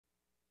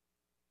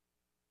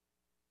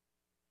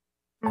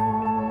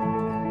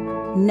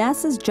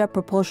NASA's Jet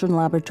Propulsion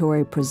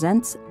Laboratory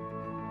presents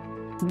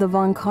the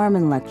Von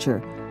Karman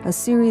Lecture, a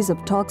series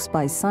of talks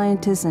by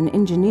scientists and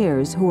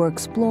engineers who are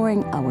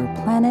exploring our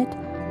planet,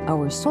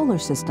 our solar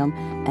system,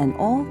 and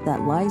all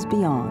that lies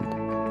beyond.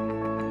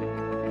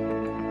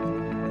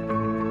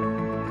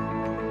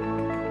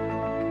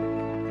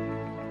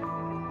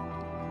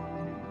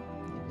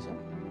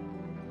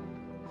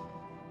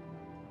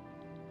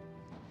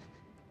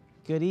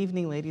 Good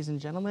evening, ladies and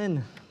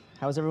gentlemen.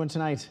 How's everyone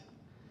tonight?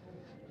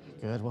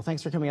 Good. Well,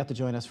 thanks for coming out to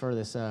join us for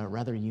this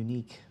rather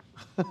unique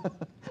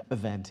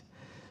event.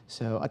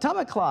 So,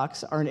 atomic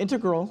clocks are an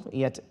integral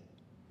yet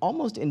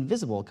almost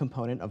invisible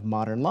component of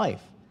modern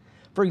life.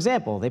 For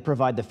example, they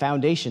provide the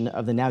foundation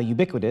of the now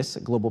ubiquitous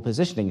global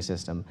positioning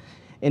system,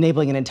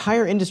 enabling an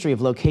entire industry of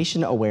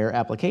location-aware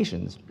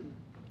applications.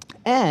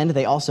 And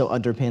they also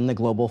underpin the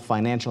global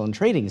financial and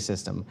trading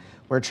system,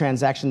 where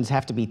transactions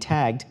have to be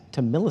tagged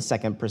to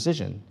millisecond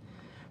precision.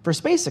 For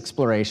space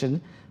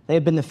exploration, they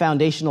have been the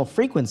foundational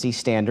frequency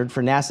standard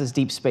for NASA's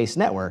Deep Space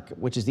Network,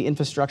 which is the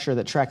infrastructure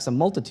that tracks a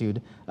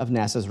multitude of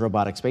NASA's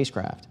robotic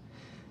spacecraft.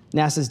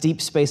 NASA's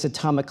Deep Space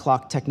Atomic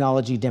Clock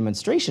Technology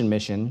Demonstration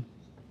Mission,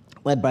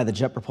 led by the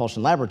Jet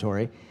Propulsion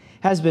Laboratory,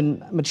 has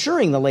been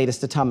maturing the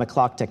latest atomic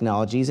clock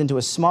technologies into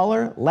a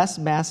smaller, less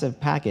massive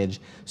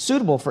package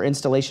suitable for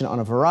installation on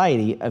a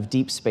variety of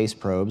deep space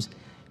probes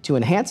to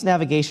enhance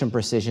navigation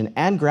precision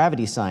and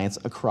gravity science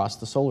across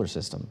the solar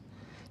system.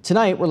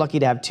 Tonight, we're lucky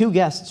to have two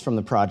guests from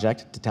the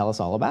project to tell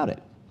us all about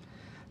it.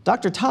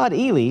 Dr. Todd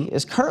Ely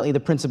is currently the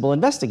principal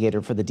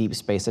investigator for the Deep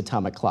Space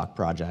Atomic Clock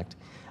Project.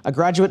 A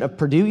graduate of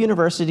Purdue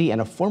University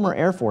and a former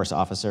Air Force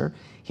officer,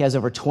 he has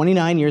over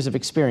 29 years of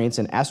experience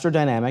in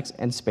astrodynamics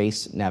and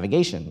space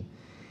navigation.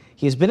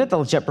 He has been at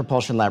the Jet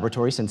Propulsion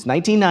Laboratory since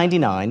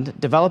 1999,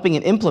 developing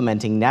and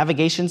implementing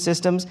navigation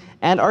systems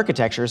and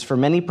architectures for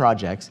many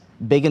projects,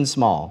 big and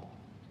small,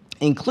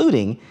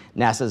 including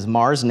NASA's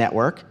Mars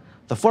Network,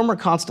 the former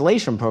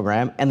Constellation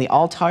program, and the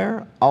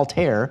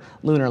Altair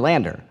lunar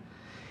lander.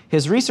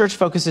 His research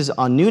focuses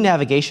on new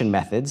navigation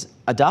methods,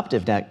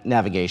 adaptive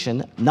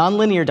navigation,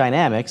 nonlinear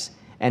dynamics,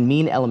 and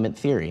mean element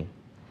theory.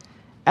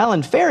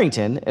 Alan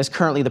Farrington is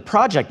currently the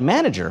project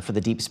manager for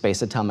the Deep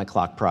Space Atomic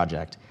Clock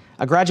Project.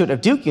 A graduate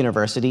of Duke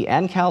University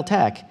and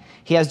Caltech,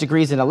 he has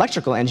degrees in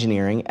electrical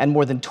engineering and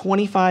more than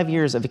 25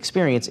 years of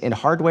experience in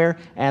hardware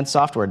and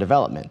software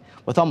development,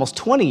 with almost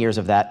 20 years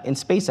of that in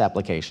space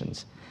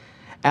applications.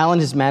 Alan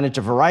has managed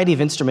a variety of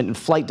instrument and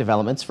flight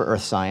developments for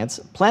Earth science,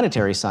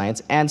 planetary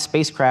science, and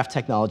spacecraft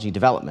technology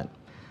development.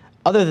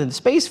 Other than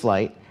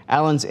spaceflight,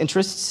 Alan's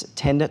interests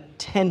tend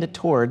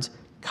towards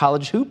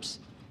college hoops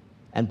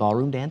and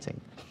ballroom dancing.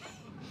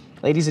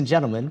 Ladies and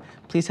gentlemen,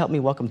 please help me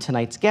welcome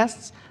tonight's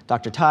guests,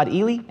 Dr. Todd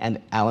Ely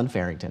and Alan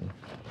Farrington.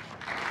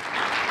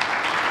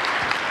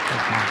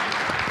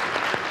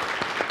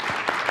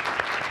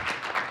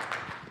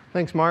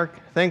 Thanks, Mark.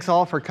 Thanks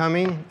all for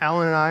coming.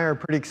 Alan and I are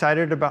pretty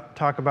excited to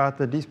talk about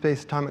the Deep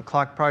Space Atomic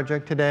Clock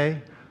Project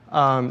today.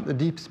 The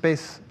Deep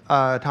Space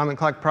Atomic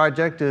Clock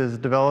Project is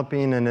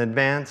developing an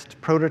advanced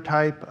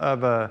prototype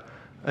of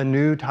a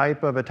new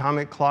type of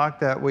atomic clock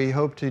that we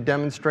hope to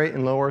demonstrate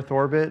in low Earth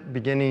orbit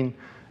beginning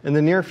in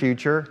the near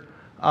future.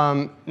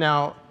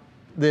 Now,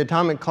 the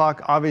atomic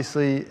clock,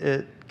 obviously,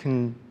 it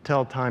can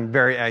tell time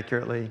very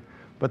accurately,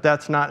 but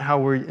that's not how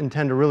we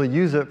intend to really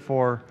use it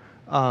for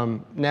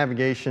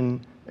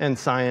navigation and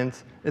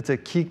science. It's a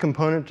key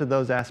component to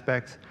those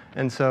aspects.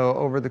 And so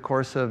over the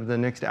course of the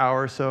next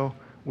hour or so,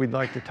 we'd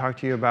like to talk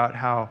to you about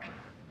how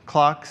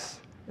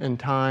clocks and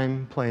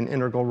time play an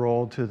integral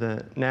role to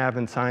the nav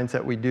and science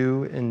that we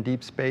do in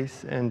deep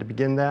space. And to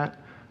begin that,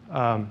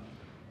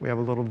 we have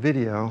a little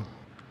video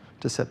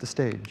to set the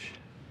stage.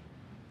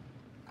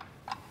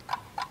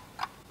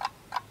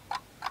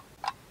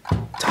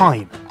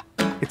 Time.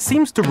 It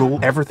seems to rule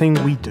everything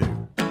we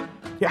do.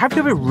 Yet have you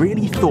ever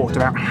really thought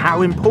about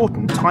how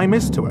important time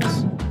is to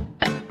us?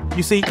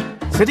 You see,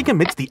 sitting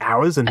amidst the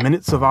hours and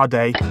minutes of our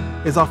day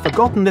is our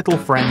forgotten little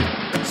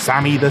friend,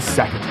 Sammy the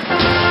Second.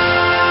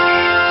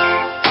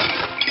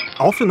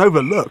 Often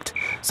overlooked,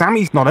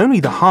 Sammy's not only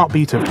the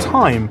heartbeat of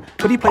time,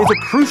 but he plays a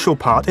crucial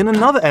part in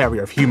another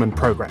area of human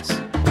progress: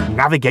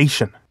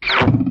 navigation.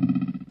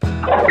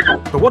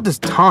 But what does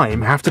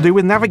time have to do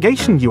with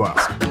navigation, you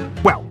ask?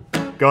 Well,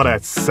 got a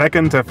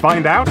second to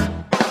find out?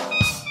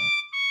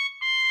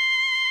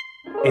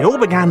 It all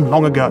began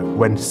long ago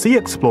when sea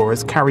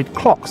explorers carried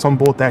clocks on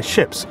board their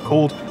ships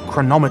called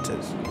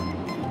chronometers.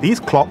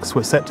 These clocks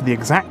were set to the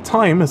exact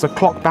time as a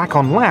clock back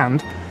on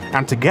land,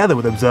 and together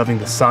with observing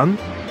the sun,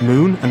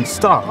 moon, and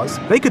stars,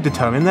 they could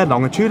determine their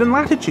longitude and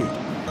latitude.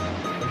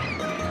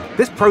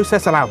 This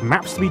process allowed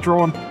maps to be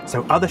drawn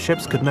so other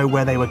ships could know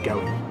where they were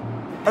going.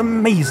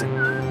 Amazing!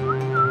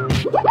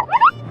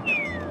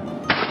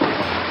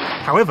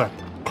 However,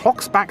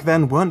 clocks back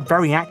then weren't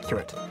very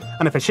accurate,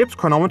 and if a ship's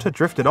chronometer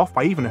drifted off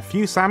by even a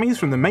few Sammies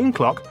from the main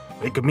clock,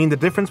 it could mean the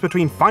difference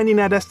between finding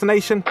their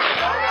destination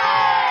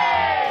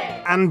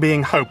and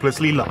being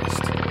hopelessly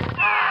lost.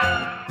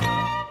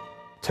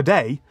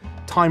 Today,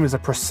 time is a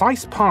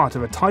precise part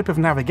of a type of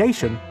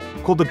navigation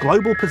called the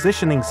Global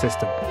Positioning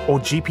System, or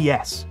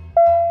GPS.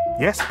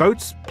 Yes,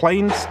 boats,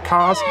 planes,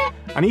 cars,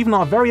 and even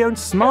our very own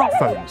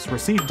smartphones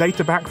receive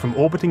data back from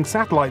orbiting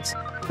satellites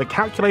that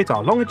calculate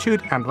our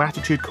longitude and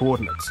latitude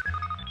coordinates.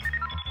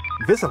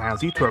 This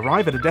allows you to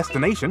arrive at a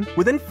destination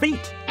within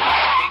feet.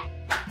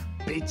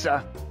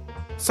 Pizza.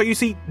 So you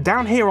see,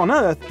 down here on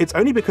Earth, it's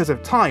only because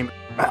of time,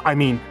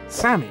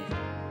 Sammy,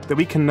 that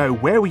we can know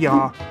where we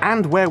are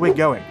and where we're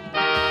going.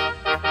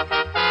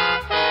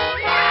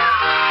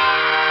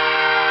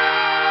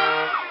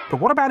 But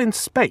what about in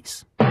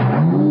space?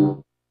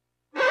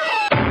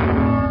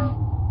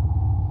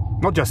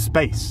 Not just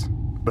space,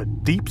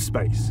 but deep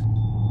space.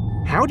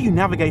 How do you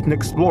navigate and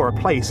explore a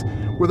place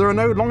where there are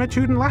no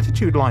longitude and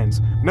latitude lines,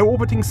 no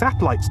orbiting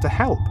satellites to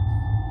help?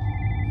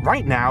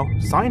 Right now,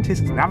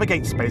 scientists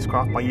navigate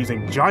spacecraft by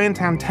using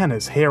giant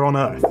antennas here on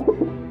Earth.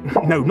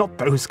 No, not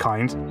those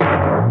kind.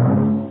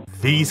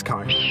 These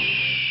kind.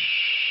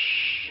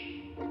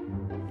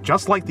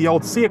 Just like the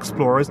old sea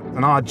explorers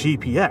and our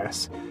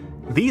GPS,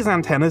 these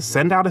antennas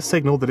send out a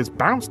signal that is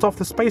bounced off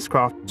the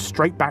spacecraft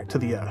straight back to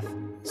the Earth.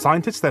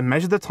 Scientists then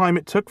measure the time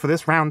it took for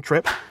this round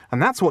trip,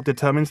 and that's what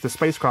determines the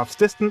spacecraft's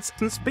distance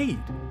and speed.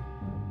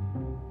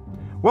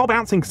 While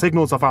bouncing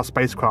signals off our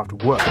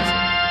spacecraft works,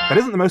 that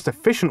isn't the most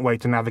efficient way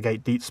to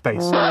navigate deep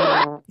space.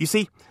 You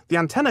see, the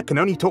antenna can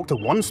only talk to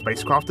one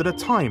spacecraft at a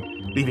time,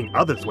 leaving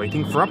others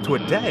waiting for up to a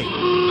day.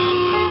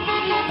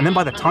 And then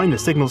by the time the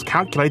signal's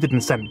calculated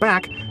and sent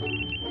back,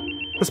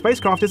 the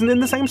spacecraft isn't in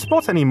the same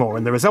spot anymore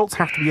and the results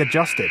have to be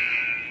adjusted.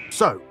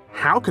 So,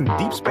 how can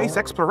deep space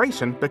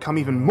exploration become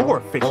even more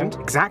efficient,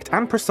 exact,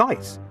 and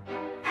precise?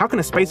 How can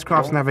a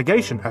spacecraft's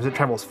navigation as it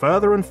travels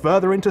further and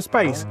further into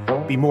space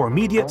be more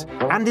immediate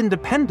and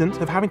independent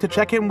of having to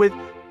check in with...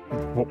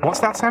 What's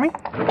that, Sammy?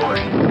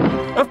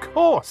 Of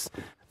course!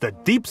 The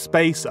Deep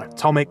Space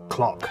Atomic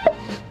Clock.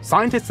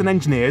 Scientists and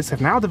engineers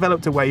have now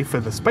developed a way for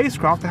the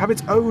spacecraft to have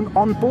its own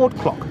onboard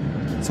clock,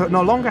 so it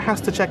no longer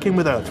has to check in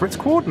with Earth for its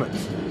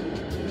coordinates.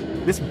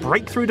 This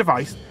breakthrough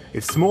device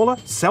is smaller,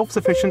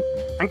 self-sufficient,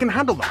 and can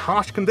handle the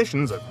harsh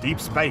conditions of deep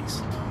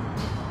space.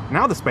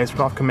 Now the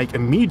spacecraft can make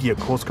immediate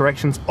course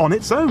corrections on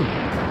its own,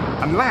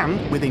 and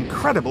land with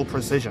incredible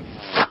precision.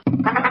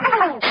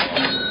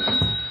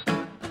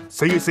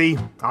 So you see,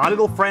 our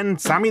little friend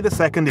Sammy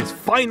II is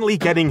finally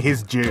getting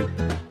his due,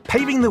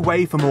 paving the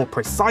way for more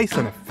precise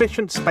and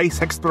efficient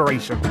space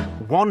exploration,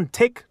 one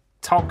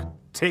tick-tock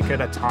tick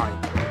at a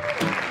time.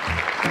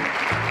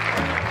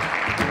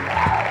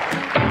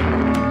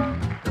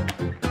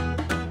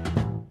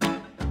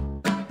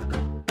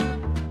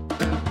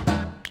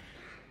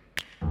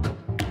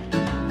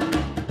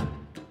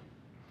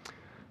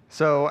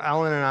 So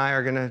Alan and I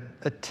are going to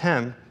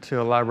attempt to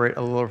elaborate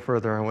a little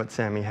further on what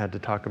Sammy had to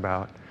talk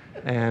about.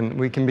 And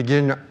we can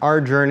begin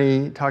our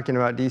journey talking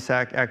about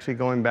DSAC, actually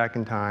going back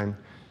in time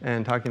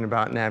and talking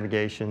about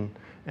navigation.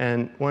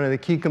 And one of the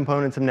key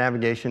components of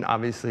navigation,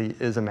 obviously,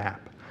 is a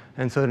map.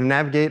 And so to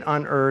navigate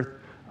on Earth,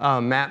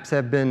 maps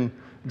have been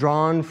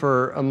drawn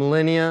for a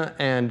millennia.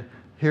 And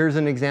here's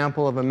an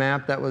example of a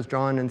map that was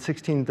drawn in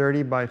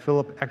 1630 by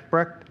Philip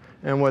Eckbrecht.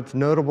 And what's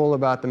notable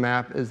about the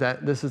map is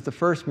that this is the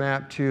first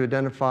map to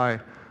identify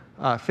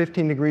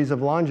 15 degrees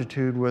of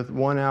longitude with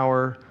 1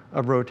 hour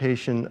of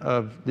rotation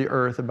of the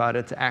Earth about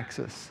its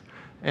axis.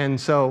 And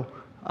so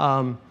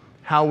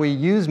how we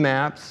use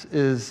maps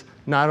is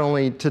not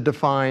only to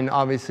define,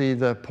 obviously,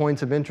 the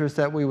points of interest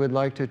that we would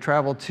like to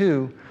travel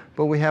to,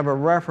 but we have a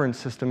reference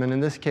system. And in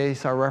this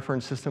case, our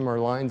reference system are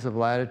lines of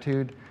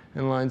latitude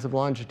and lines of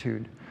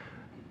longitude.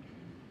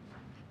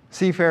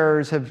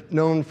 Seafarers have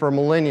known for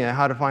millennia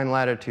how to find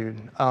latitude.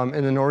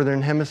 In the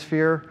northern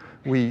hemisphere,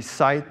 we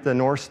sight the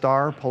North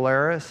Star,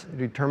 Polaris,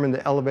 determine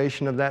the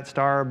elevation of that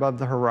star above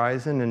the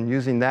horizon, and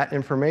using that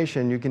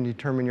information, you can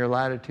determine your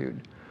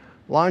latitude.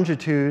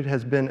 Longitude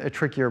has been a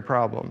trickier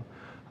problem.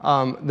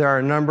 There are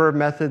a number of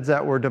methods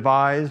that were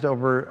devised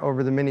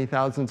over the many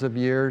thousands of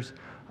years,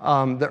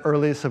 the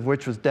earliest of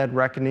which was dead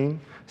reckoning.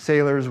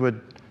 Sailors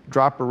would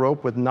drop a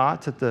rope with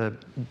knots at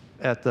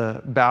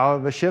the bow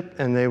of a ship,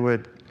 and they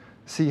would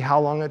see how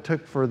long it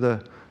took for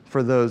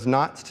those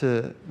knots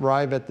to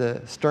arrive at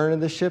the stern of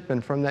the ship,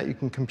 and from that you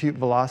can compute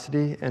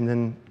velocity, and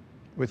then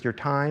with your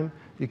time,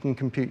 you can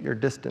compute your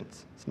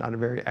distance. It's not a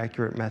very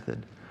accurate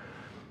method.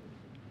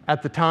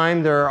 At the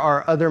time, there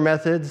are other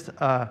methods,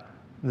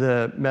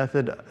 the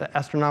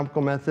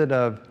astronomical method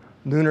of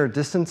lunar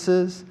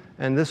distances,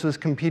 and this was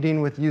competing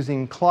with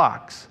using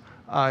clocks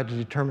to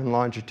determine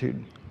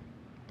longitude.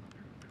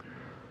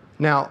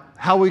 Now,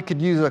 how we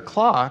could use a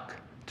clock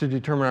to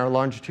determine our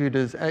longitude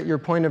is at your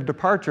point of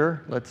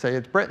departure, let's say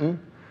it's Britain,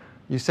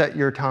 you set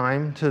your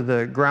time to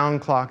the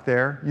ground clock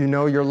there. You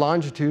know your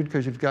longitude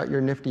because you've got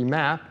your nifty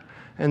map,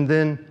 and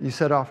then you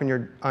set off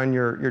on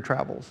your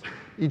travels.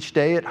 Each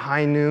day at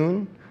high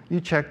noon,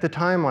 you check the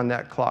time on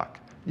that clock.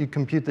 You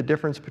compute the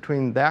difference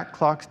between that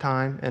clock's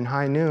time and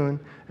high noon,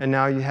 and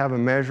now you have a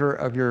measure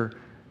of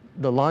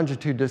the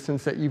longitude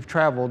distance that you've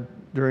traveled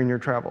during your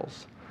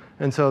travels.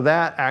 And so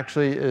that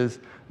actually is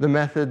the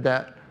method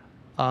that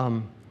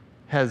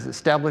has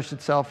established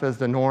itself as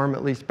the norm,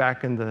 at least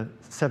back in the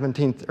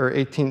 17th or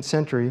 18th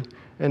century.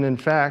 And in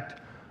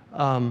fact,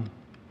 in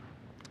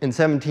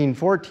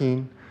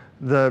 1714,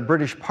 the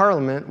British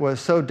Parliament was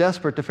so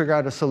desperate to figure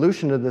out a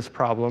solution to this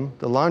problem,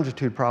 the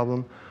longitude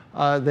problem,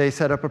 they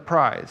set up a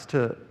prize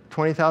to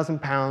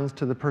 £20,000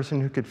 to the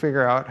person who could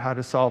figure out how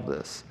to solve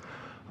this.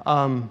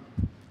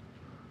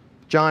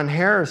 John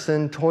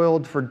Harrison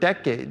toiled for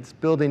decades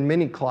building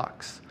mini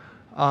clocks.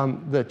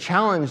 The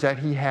challenge that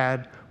he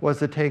had was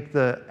to take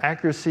the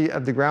accuracy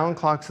of the ground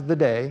clocks of the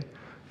day,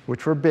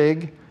 which were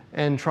big,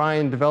 and try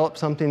and develop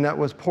something that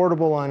was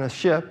portable on a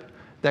ship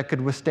that could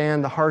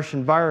withstand the harsh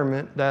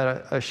environment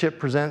that a ship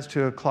presents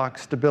to a clock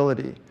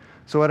stability.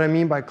 So what I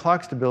mean by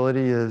clock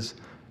stability is,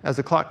 as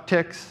a clock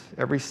ticks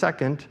every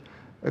second,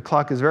 a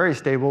clock is very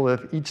stable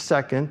if each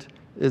second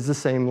is the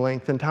same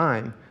length and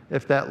time.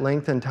 If that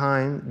length and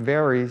time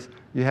varies,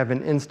 you have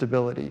an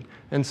instability.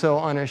 And so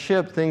on a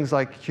ship, things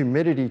like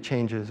humidity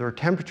changes or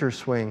temperature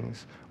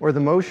swings or the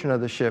motion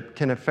of the ship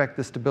can affect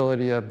the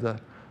stability of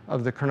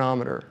the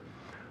chronometer.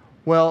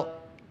 Well,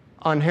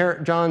 on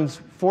John's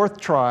fourth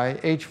try,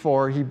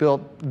 H4, he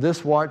built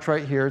this watch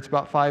right here. It's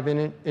about 5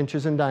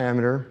 inches in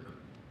diameter.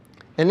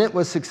 And it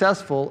was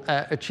successful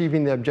at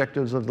achieving the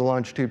objectives of the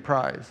longitude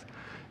prize.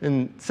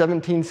 In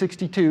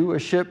 1762, a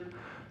ship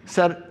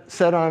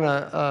set on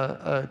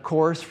a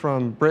course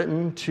from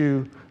Britain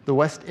to the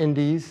West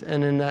Indies,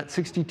 and in that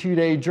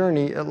 62-day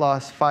journey, it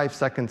lost 5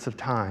 seconds of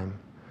time.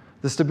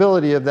 The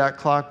stability of that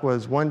clock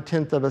was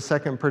 1/10 of a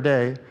second per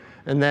day,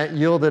 and that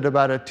yielded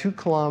about a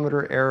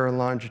 2-kilometer error in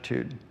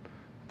longitude.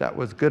 That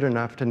was good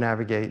enough to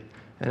navigate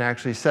and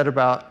actually set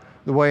about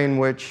the way in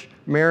which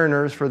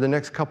mariners for the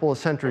next couple of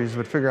centuries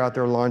would figure out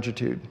their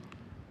longitude.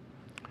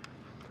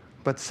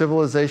 But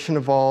civilization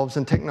evolves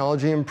and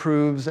technology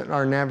improves and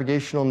our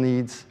navigational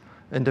needs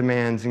and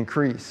demands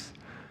increase.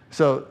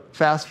 So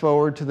fast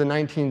forward to the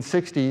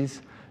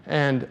 1960s,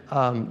 and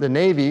the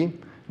Navy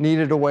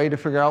needed a way to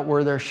figure out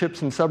where their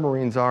ships and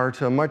submarines are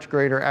to a much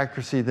greater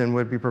accuracy than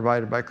would be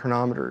provided by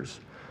chronometers.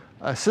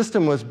 A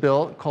system was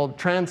built called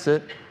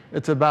Transit.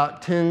 It's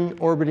about 10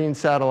 orbiting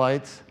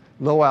satellites,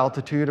 low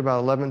altitude,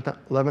 about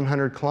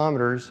 1,100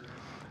 kilometers.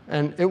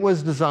 And it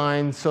was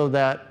designed so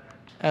that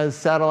as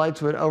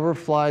satellites would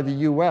overfly the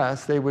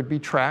US, they would be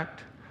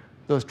tracked.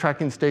 Those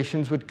tracking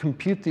stations would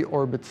compute the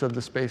orbits of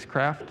the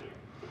spacecraft.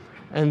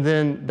 And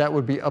then that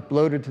would be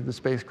uploaded to the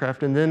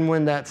spacecraft. And then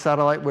when that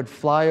satellite would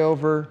fly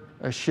over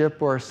a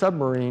ship or a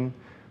submarine,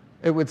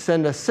 it would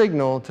send a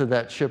signal to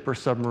that ship or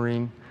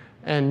submarine.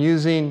 And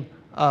using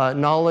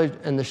knowledge,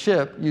 and the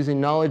ship, using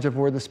knowledge of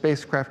where the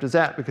spacecraft is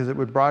at, because it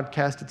would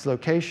broadcast its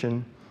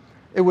location,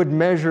 it would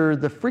measure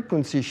the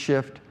frequency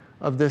shift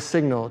of this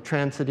signal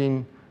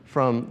transiting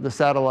from the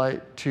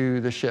satellite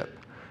to the ship.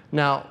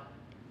 Now,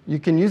 you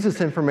can use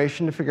this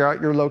information to figure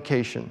out your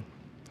location.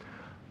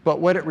 But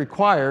what it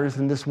requires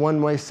in this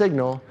one-way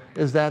signal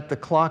is that the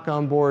clock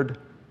on board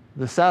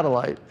the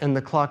satellite and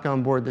the clock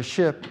on board the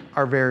ship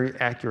are very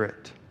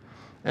accurate.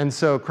 And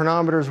so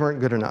chronometers weren't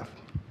good enough.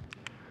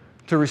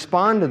 To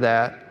respond to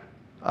that,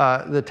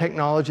 the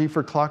technology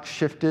for clocks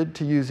shifted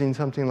to using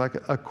something like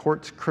a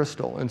quartz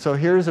crystal. And so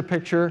here's a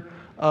picture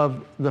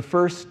of the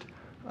first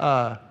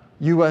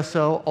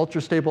USO,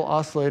 ultra-stable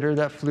oscillator,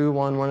 that flew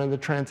on one of the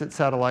Transit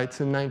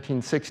satellites in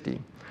 1960.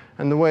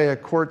 And the way a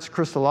quartz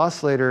crystal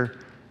oscillator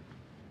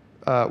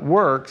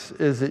works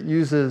is it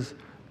uses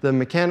the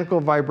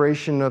mechanical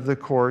vibration of the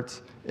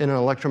quartz in an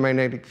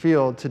electromagnetic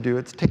field to do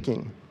its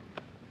ticking.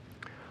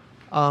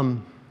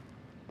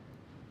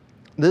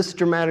 This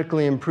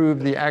dramatically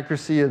improved the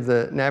accuracy of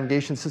the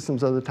navigation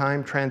systems of the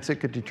time.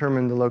 Transit could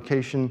determine the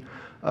location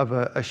of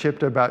a ship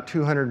to about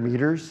 200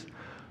 meters.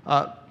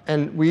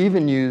 And we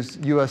even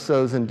used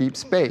USOs in deep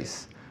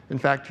space. In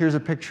fact, here's a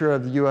picture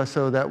of the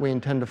USO that we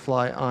intend to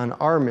fly on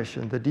our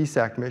mission, the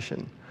DSAC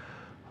mission.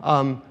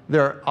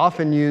 They're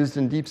often used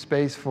in deep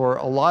space for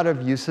a lot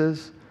of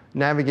uses,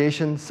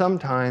 navigation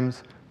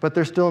sometimes, but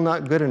they're still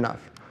not good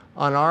enough.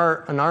 On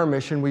our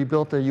mission, we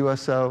built a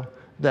USO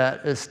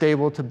that is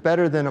stable to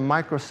better than a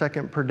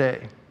microsecond per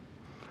day.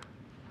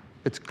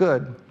 It's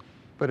good,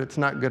 but it's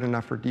not good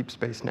enough for deep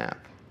space nav.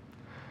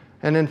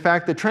 And in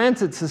fact, the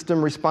Transit system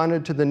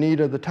responded to the need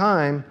of the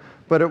time,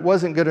 but it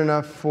wasn't good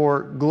enough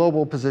for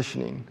global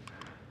positioning.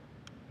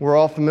 We're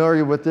all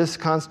familiar with this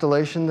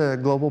constellation, the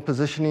Global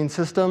Positioning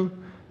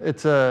System.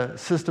 It's a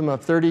system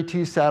of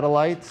 32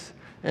 satellites,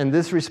 and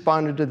this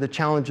responded to the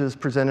challenges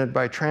presented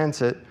by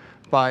Transit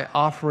by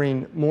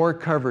offering more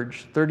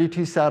coverage.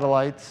 32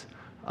 satellites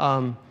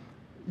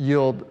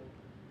yield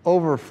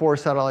over 4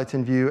 satellites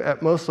in view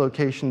at most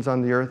locations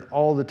on the Earth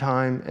all the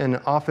time,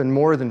 and often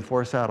more than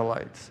 4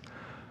 satellites.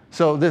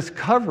 So this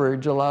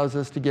coverage allows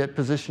us to get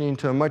positioning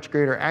to a much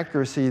greater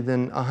accuracy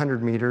than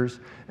 100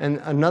 meters.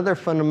 And another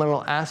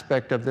fundamental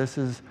aspect of this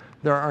is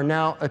there are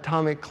now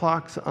atomic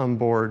clocks on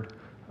board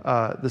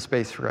the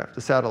spacecraft,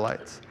 the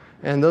satellites.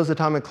 And those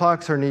atomic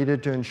clocks are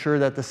needed to ensure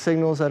that the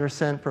signals that are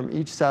sent from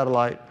each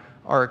satellite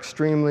are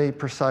extremely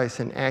precise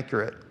and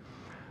accurate.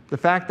 The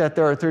fact that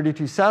there are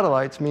 32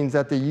 satellites means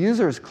that the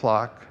user's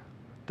clock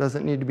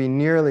doesn't need to be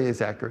nearly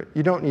as accurate.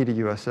 You don't need a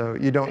USO.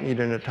 You don't need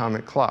an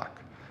atomic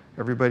clock.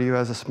 Everybody who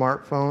has a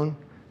smartphone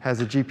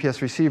has a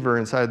GPS receiver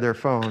inside their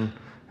phone,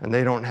 and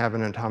they don't have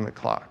an atomic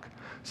clock.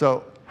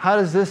 So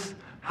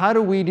how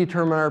do we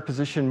determine our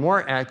position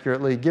more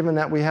accurately, given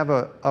that we have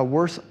a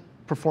worse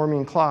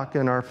performing clock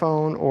in our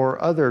phone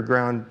or other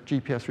ground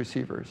GPS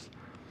receivers?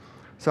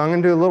 So I'm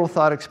going to do a little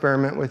thought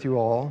experiment with you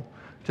all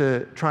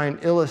to try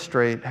and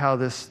illustrate how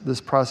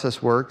this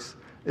process works.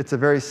 It's a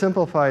very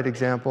simplified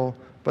example,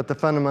 but the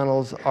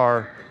fundamentals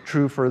are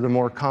true for the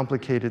more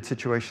complicated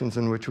situations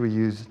in which we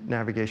use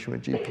navigation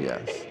with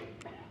GPS.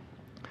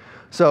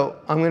 So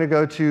I'm going to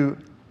go to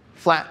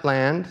flat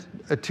land,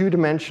 a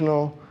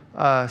two-dimensional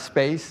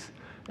space,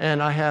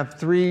 and I have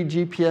 3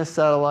 GPS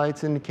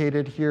satellites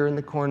indicated here in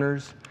the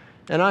corners,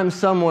 and I'm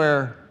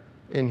somewhere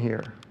in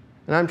here,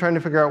 and I'm trying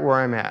to figure out where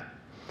I'm at.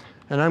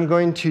 And I'm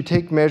going to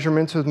take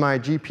measurements with my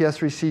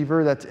GPS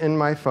receiver that's in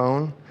my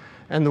phone,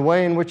 and the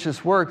way in which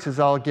this works is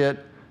I'll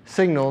get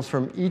signals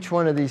from each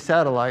one of these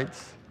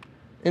satellites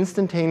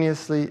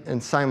instantaneously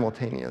and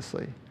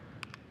simultaneously.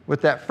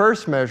 With that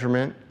first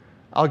measurement,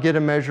 I'll get a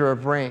measure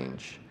of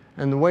range.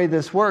 And the way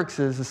this works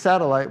is the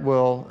satellite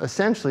will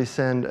essentially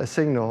send a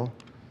signal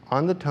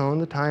on the tone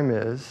the time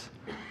is,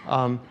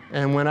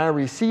 and when I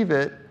receive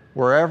it,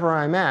 wherever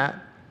I'm at,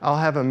 I'll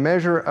have a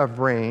measure of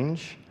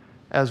range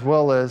as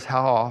well as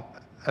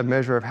a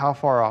measure of how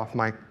far off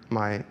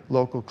my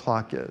local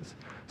clock is.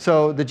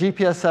 So the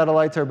GPS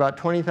satellites are about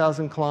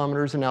 20,000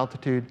 kilometers in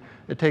altitude.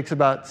 It takes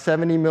about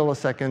 70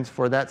 milliseconds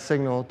for that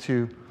signal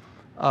to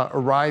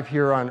arrive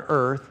here on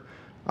Earth.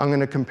 I'm going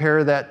to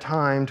compare that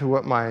time to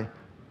what my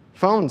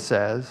phone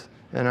says,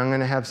 and I'm going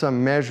to have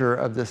some measure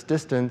of this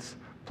distance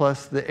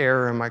plus the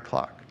error in my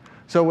clock.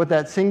 So with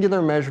that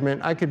singular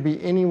measurement, I could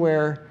be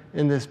anywhere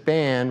in this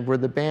band where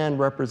the band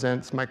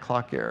represents my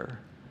clock error.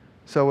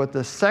 So with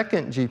the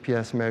second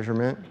GPS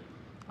measurement,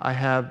 I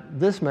have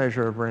this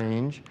measure of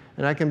range,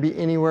 and I can be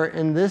anywhere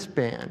in this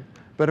band.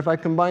 But if I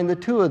combine the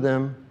two of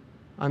them,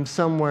 I'm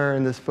somewhere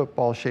in this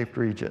football-shaped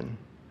region.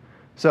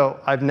 So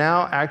I've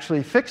now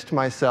actually fixed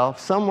myself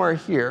somewhere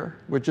here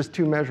with just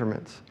 2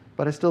 measurements,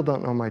 but I still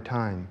don't know my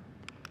time.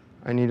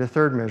 I need a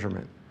third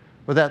measurement.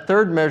 With that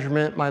third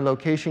measurement, my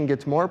location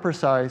gets more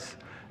precise,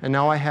 and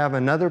now I have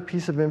another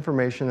piece of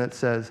information that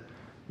says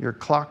your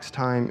clock's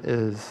time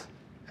is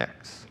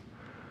X.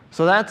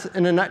 So that's,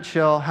 in a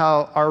nutshell,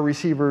 how our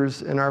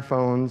receivers in our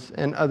phones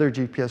and other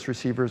GPS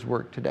receivers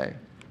work today.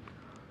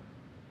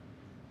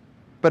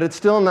 But it's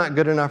still not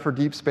good enough for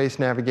deep space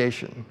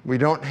navigation. We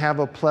don't have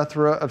a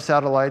plethora of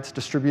satellites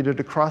distributed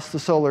across the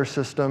solar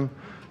system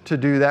to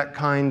do that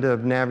kind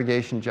of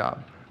navigation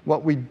job.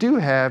 What we do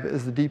have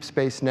is the Deep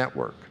Space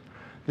Network.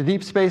 The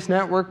Deep Space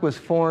Network was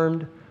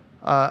formed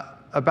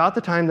about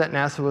the time that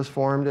NASA was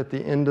formed at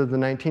the end of the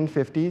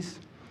 1950s.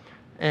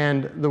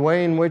 And the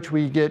way in which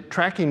we get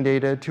tracking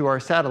data to our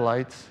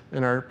satellites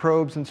and our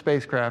probes and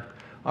spacecraft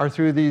are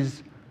through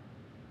these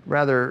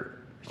rather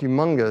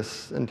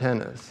humongous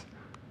antennas.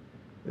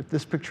 If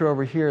this picture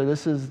over here,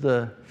 this is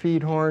the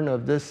feed horn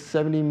of this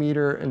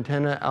 70-meter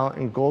antenna out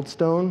in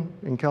Goldstone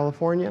in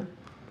California,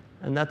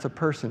 and that's a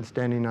person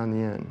standing on the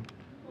end.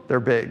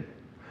 They're big.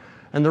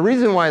 And the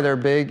reason why they're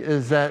big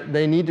is that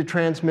they need to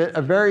transmit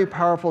a very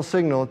powerful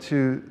signal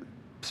to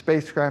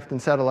spacecraft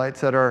and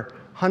satellites that are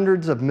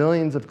hundreds of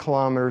millions of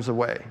kilometers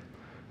away.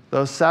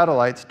 Those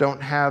satellites don't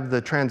have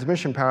the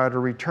transmission power to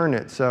return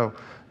it. So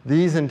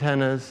these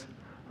antennas,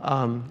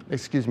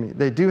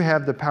 they do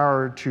have the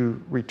power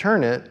to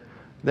return it.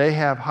 They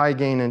have high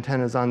gain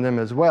antennas on them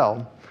as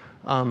well.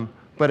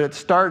 But it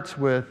starts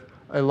with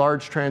a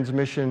large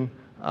transmission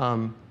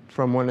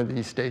from one of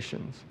these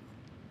stations.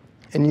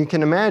 And you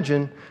can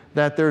imagine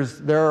that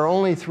there are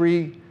only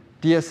 3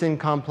 DSN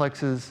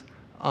complexes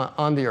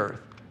on the Earth.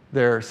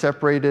 They're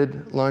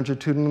separated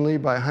longitudinally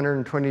by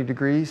 120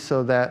 degrees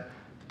so that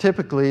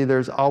typically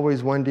there's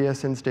always one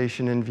DSN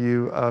station in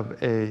view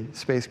of a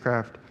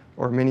spacecraft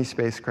or mini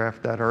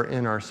spacecraft that are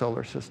in our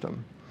solar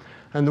system.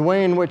 And the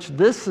way in which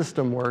this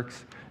system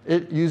works,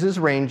 it uses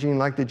ranging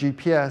like the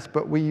GPS,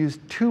 but we use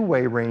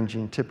 2-way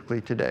ranging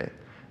typically today.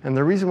 And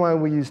the reason why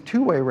we use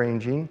 2-way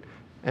ranging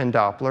and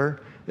Doppler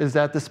is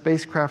that the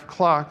spacecraft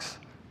clocks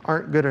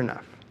aren't good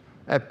enough.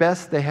 At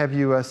best, they have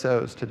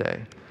USOs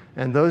today.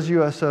 And those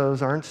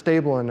USOs aren't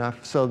stable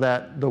enough so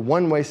that the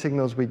one-way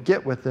signals we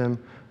get with them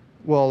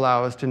will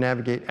allow us to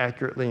navigate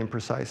accurately and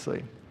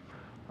precisely.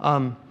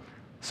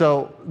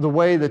 So the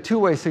way the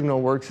 2-way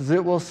signal works is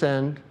it will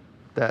send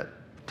that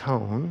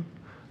tone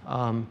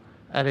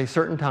at a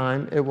certain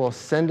time. It will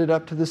send it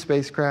up to the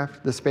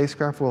spacecraft. The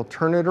spacecraft will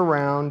turn it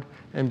around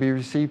and be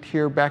received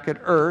here back at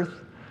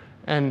Earth.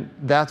 And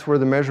that's where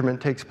the measurement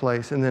takes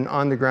place. And then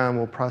on the ground,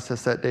 we'll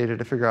process that data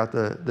to figure out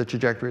the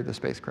trajectory of the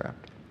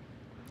spacecraft.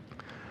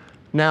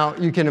 Now,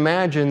 you can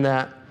imagine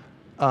that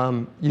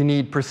you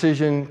need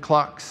precision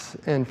clocks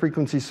and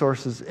frequency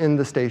sources in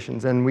the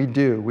stations, and we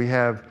do. We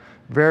have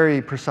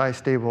very precise,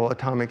 stable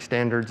atomic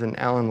standards, and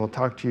Alan will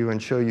talk to you and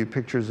show you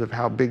pictures of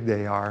how big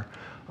they are.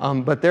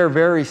 But they're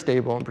very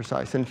stable and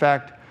precise. In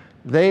fact,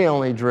 they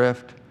only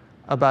drift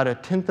about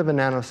 1/10 of a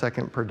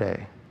nanosecond per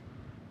day.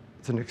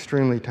 It's an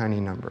extremely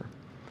tiny number.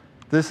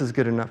 This is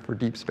good enough for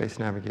deep space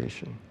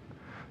navigation.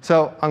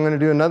 So I'm going to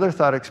do another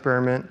thought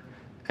experiment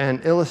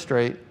and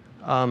illustrate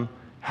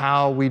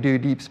how we do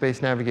deep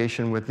space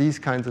navigation with these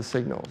kinds of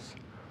signals.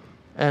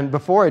 And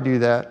before I do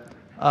that,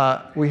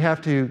 we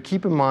have to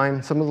keep in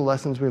mind some of the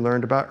lessons we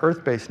learned about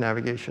Earth-based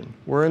navigation.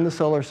 We're in the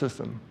solar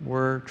system.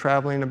 We're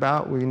traveling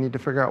about. We need to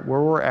figure out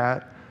where we're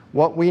at.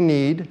 What we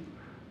need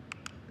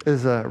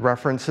is a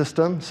reference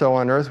system. So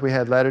on Earth, we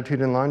had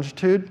latitude and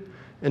longitude.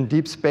 In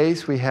deep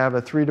space, we have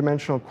a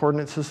three-dimensional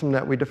coordinate system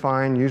that we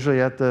define, usually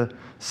at the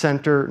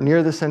center,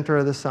 near the center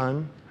of the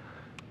sun.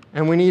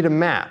 And we need a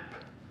map.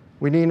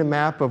 We need a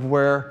map of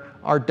where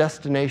our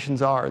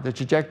destinations are, the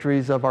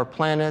trajectories of our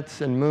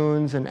planets and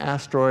moons and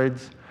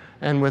asteroids.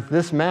 And with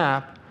this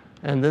map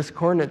and this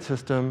coordinate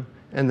system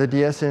and the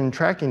DSN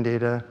tracking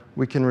data,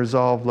 we can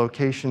resolve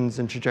locations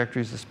and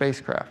trajectories of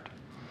spacecraft.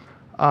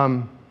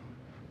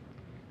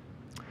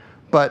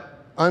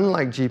 But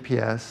unlike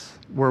GPS,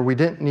 where we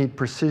didn't need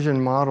precision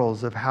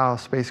models of how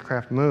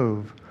spacecraft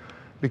move,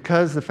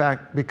 because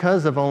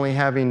of only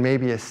having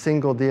maybe a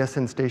single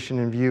DSN station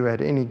in view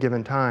at any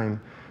given time,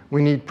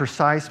 we need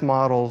precise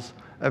models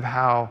of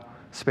how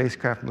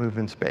spacecraft move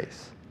in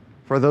space.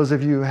 For those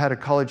of you who had a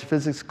college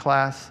physics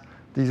class,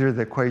 these are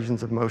the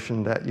equations of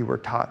motion that you were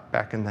taught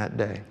back in that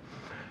day.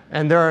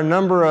 And there are a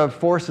number of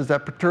forces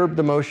that perturb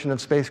the motion of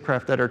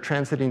spacecraft that are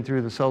transiting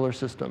through the solar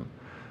system.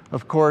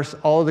 Of course,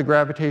 all the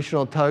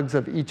gravitational tugs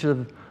of each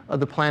of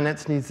the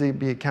planets needs to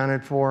be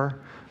accounted for.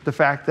 The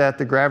fact that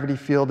the gravity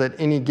field at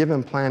any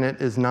given planet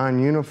is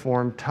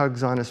non-uniform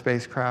tugs on a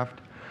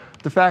spacecraft.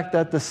 The fact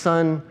that the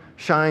sun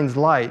shines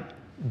light,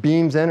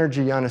 beams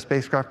energy on a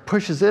spacecraft,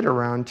 pushes it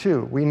around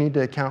too. We need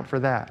to account for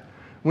that.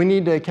 We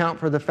need to account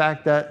for the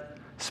fact that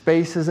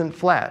space isn't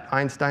flat.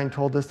 Einstein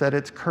told us that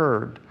it's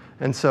curved.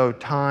 And so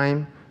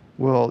time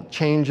will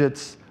change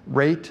its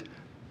rate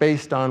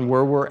based on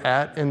where we're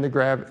at in the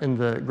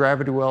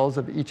gravity wells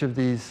of each of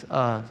these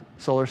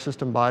solar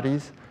system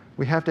bodies.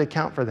 We have to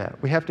account for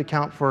that. We have to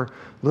account for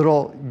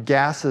little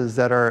gases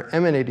that are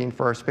emanating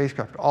for our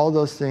spacecraft. All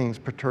those things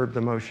perturb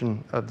the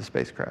motion of the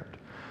spacecraft.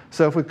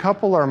 So if we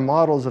couple our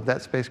models of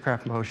that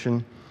spacecraft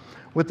motion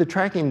with the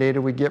tracking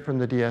data we get from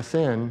the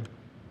DSN,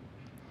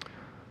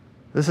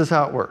 this is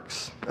how it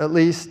works, at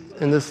least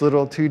in this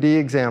little 2D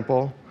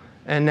example.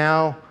 And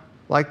now,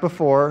 like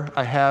before,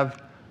 I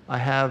have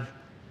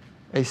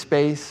a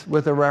space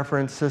with a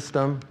reference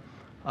system.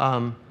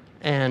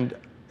 And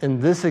in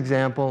this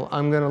example,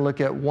 I'm going to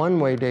look at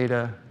one-way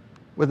data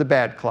with a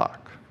bad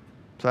clock.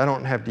 So I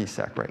don't have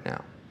DSAC right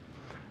now.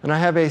 And I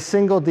have a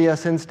single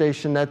DSN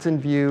station that's in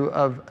view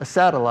of a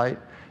satellite.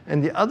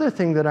 And the other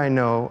thing that I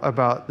know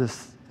about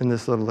this in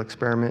this little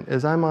experiment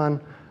is I'm on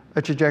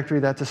a trajectory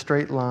that's a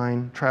straight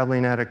line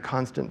traveling at a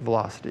constant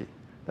velocity.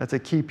 That's a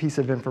key piece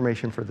of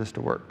information for this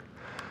to work.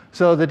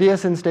 So the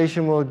DSN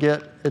station will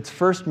get its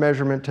first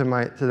measurement to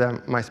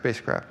my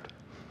spacecraft.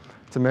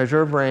 It's a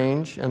measure of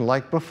range, and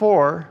like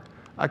before,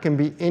 I can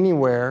be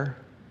anywhere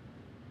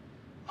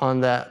on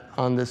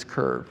this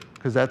curve,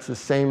 because that's the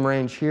same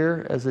range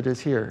here as it is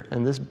here.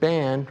 And this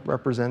band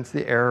represents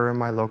the error in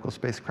my local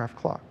spacecraft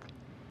clock.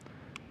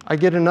 I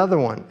get another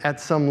one at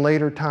some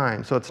later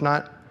time. So it's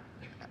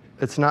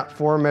not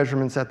 4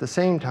 measurements at the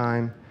same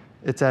time,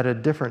 it's at a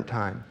different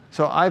time.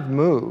 So I've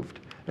moved.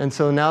 And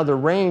so now the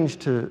range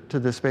to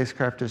the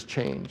spacecraft has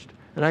changed.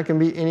 And I can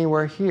be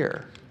anywhere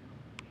here.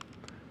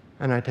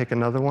 And I take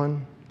another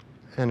one,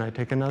 and I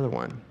take another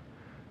one.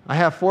 I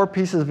have 4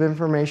 pieces of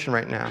information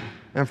right now.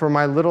 And for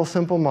my little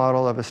simple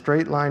model of a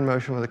straight line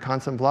motion with a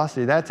constant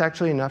velocity, that's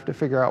actually enough to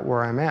figure out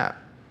where I'm at.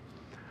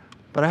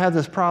 But I have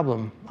this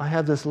problem. I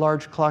have this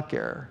large clock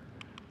error.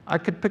 I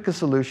could pick a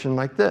solution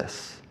like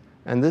this.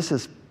 And this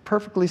is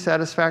perfectly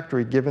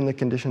satisfactory given the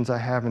conditions I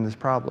have in this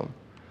problem.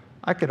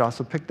 I could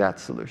also pick that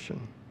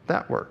solution.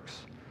 That works.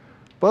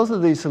 Both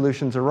of these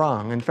solutions are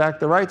wrong. In fact,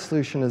 the right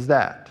solution is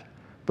that.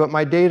 But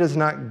my data is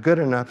not good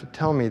enough to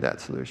tell me that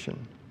solution.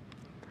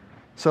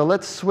 So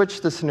let's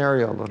switch the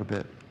scenario a little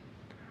bit.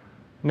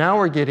 Now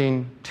we're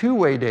getting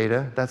 2-way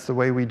data. That's the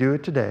way we do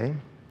it today.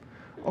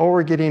 Or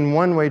we're getting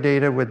 1-way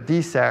data with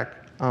DSAC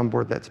on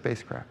board that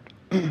spacecraft.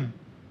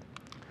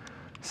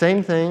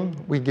 Same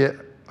thing. We get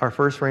our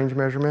first range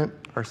measurement,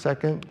 our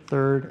second,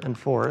 third, and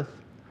fourth.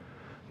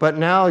 But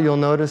now you'll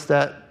notice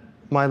that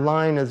my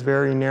line is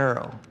very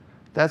narrow.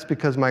 That's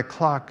because my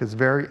clock is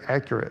very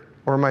accurate,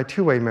 or my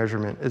 2-way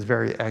measurement is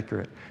very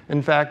accurate.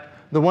 In fact,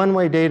 the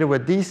 1-way data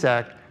with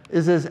DSAC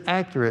is as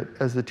accurate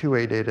as the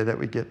 2-way data that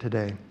we get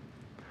today.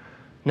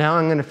 Now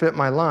I'm going to fit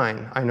my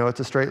line. I know it's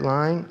a straight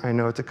line. I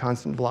know it's a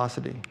constant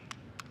velocity.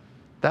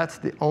 That's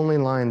the only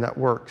line that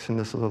works in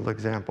this little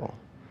example.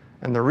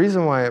 And the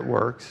reason why it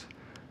works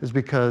is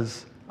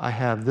because I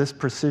have this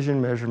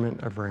precision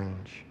measurement of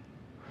range.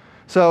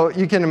 So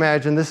you can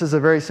imagine this is a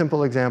very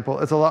simple example.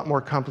 It's a lot more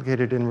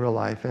complicated in real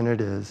life, and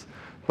it is.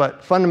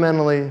 But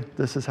fundamentally,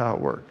 this is how it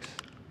works.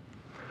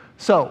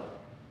 So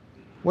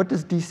what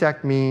does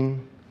DSAC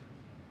mean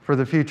for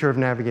the future of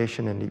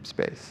navigation in deep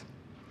space?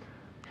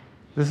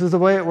 This is the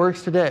way it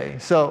works today.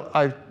 So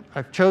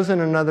I've chosen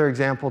another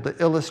example to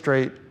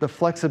illustrate the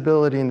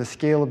flexibility and the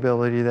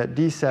scalability that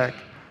DSEC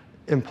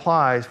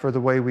implies for the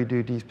way we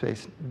do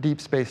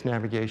deep space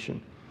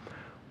navigation.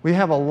 We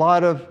have a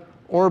lot of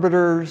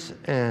orbiters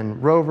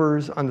and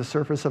rovers on the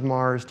surface of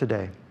Mars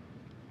today.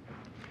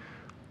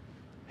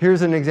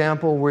 Here's an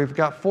example where we've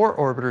got 4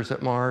 orbiters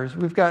at Mars.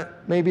 We've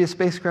got maybe a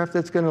spacecraft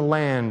that's going to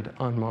land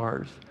on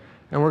Mars.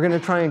 And we're going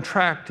to try and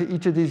track to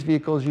each of these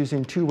vehicles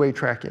using two-way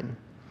tracking.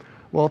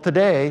 Well,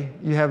 today,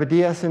 you have a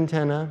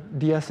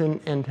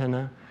DSN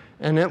antenna,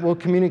 and it will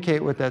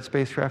communicate with that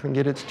spacecraft and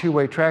get its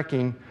two-way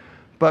tracking.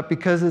 But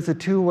because it's a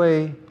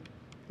two-way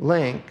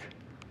link,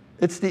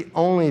 it's the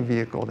only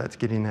vehicle that's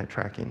getting that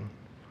tracking.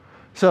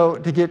 So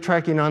to get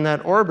tracking on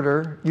that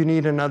orbiter, you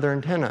need another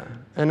antenna.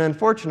 And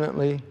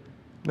unfortunately,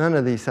 none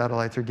of these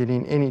satellites are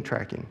getting any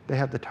tracking. They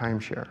have the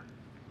timeshare.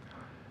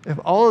 If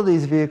all of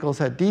these vehicles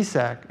had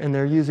DSAC and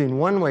they're using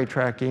one-way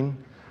tracking,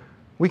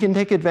 we can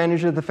take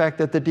advantage of the fact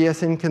that the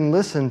DSN can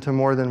listen to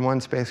more than one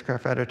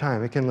spacecraft at a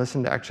time. It can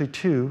listen to actually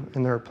 2,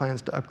 and there are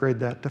plans to upgrade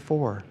that to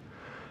 4.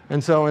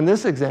 And so in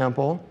this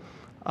example,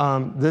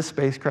 this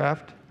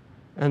spacecraft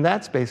and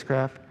that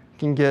spacecraft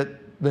can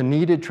get the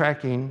needed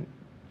tracking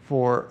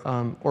for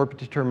orbit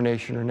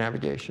determination or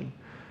navigation.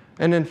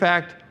 And in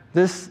fact,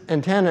 this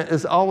antenna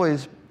is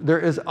always, there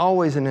is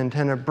always an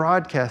antenna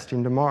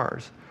broadcasting to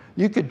Mars.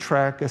 You could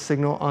track a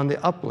signal on the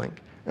uplink.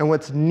 And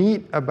what's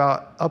neat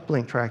about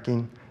uplink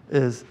tracking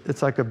is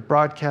it's like a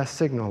broadcast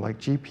signal, like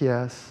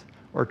GPS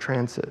or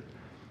transit.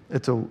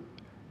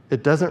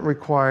 It doesn't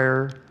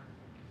require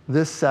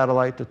this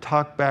satellite to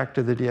talk back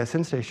to the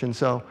DSN station.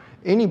 So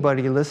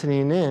anybody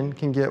listening in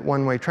can get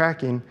one-way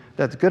tracking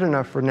that's good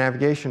enough for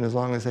navigation as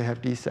long as they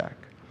have DSAC.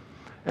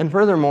 And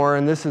furthermore,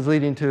 and this is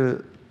leading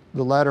to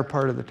the latter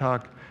part of the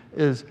talk,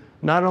 is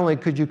not only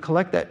could you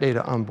collect that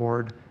data on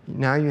board,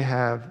 now you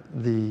have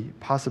the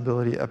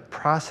possibility of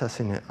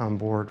processing it on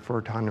board for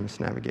autonomous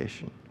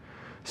navigation.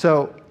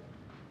 So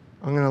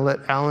I'm going to let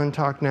Alan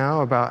talk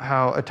now about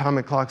how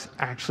atomic clocks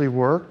actually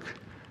work.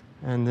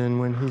 And then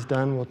when he's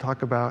done, we'll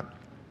talk about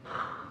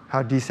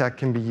how DSAC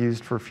can be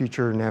used for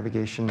future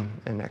navigation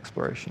and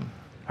exploration.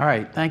 All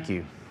right, thank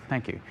you.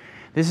 Thank you.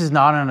 This is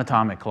not an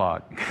atomic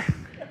clock.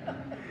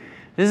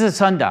 This is a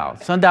sundial.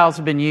 Sundials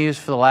have been used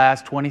for the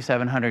last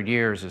 2,700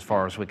 years, as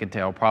far as we can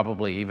tell,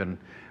 probably even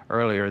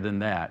earlier than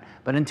that.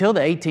 But until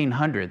the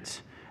 1800s,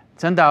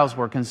 sundials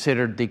were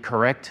considered the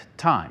correct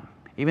time.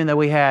 Even though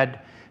we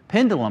had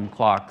pendulum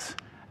clocks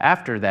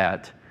after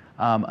that,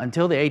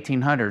 until the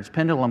 1800s,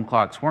 pendulum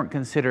clocks weren't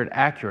considered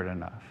accurate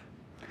enough.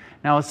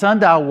 Now, a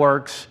sundial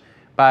works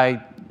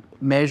by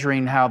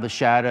measuring how the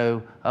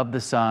shadow of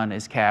the sun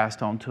is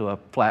cast onto a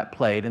flat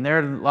plate. And there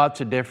are lots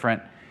of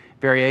different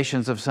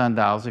variations of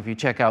sundials. If you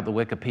check out the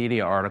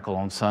Wikipedia article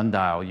on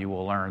sundial, you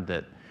will learn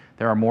that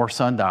there are more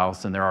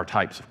sundials than there are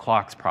types of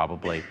clocks,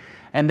 probably.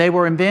 And they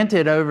were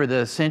invented over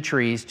the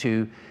centuries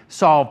to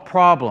solve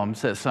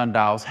problems that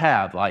sundials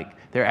have, like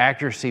their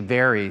accuracy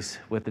varies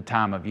with the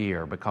time of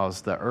year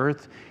because the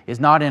Earth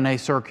is not in a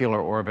circular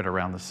orbit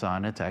around the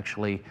sun. It's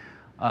actually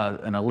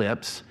an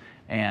ellipse,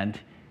 and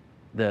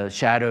the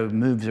shadow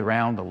moves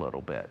around a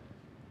little bit.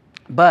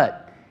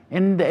 But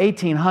in the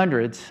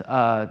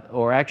 1800s,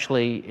 or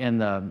actually in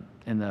the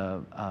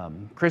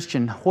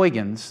Christian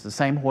Huygens, the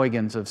same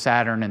Huygens of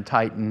Saturn and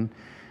Titan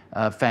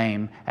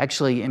fame,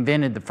 actually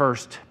invented the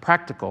first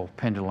practical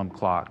pendulum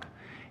clock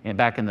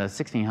back in the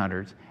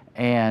 1600s.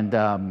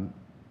 And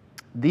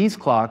these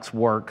clocks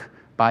work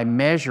by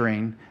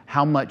measuring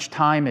how much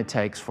time it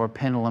takes for a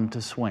pendulum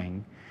to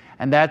swing.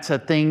 And that's a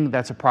thing,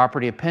 that's a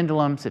property of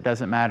pendulums. It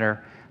doesn't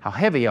matter how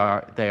heavy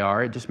they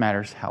are, it just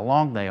matters how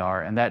long they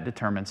are, and that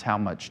determines how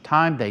much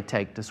time they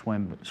take to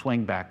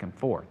swing back and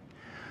forth.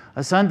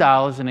 A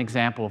sundial is an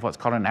example of what's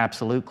called an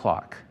absolute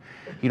clock.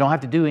 You don't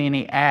have to do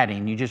any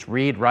adding, you just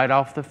read right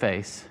off the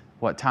face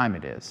what time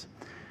it is.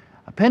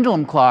 A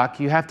pendulum clock,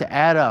 you have to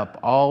add up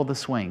all the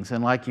swings,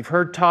 and like you've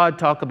heard Todd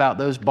talk about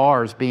those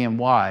bars being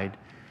wide,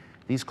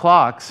 these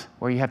clocks,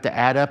 where you have to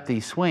add up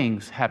these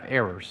swings, have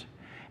errors.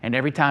 And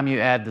every time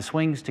you add the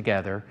swings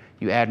together,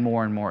 you add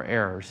more and more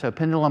errors. So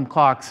pendulum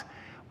clocks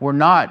were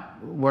not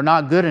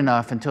good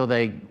enough until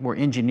they were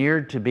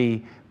engineered to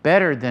be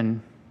better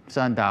than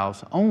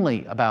sundials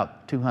only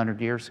about 200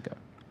 years ago.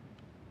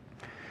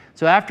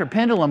 So after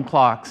pendulum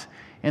clocks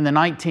in the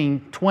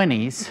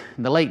 1920s,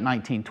 the late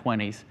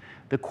 1920s,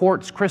 the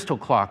quartz crystal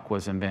clock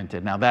was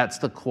invented. Now that's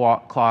the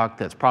clock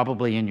that's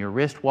probably in your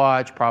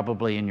wristwatch,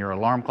 probably in your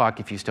alarm clock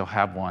if you still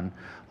have one.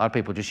 A lot of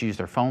people just use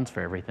their phones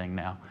for everything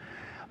now.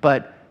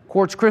 But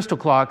quartz crystal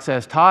clocks,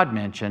 as Todd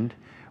mentioned,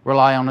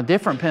 rely on a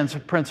different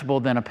principle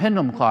than a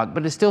pendulum clock,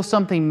 but it's still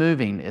something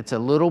moving. It's a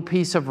little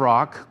piece of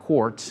rock,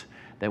 quartz,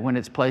 that when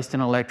it's placed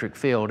in an electric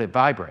field, it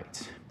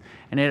vibrates.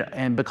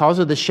 And because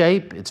of the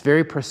shape, it's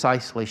very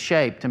precisely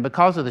shaped, and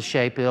because of the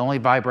shape, it only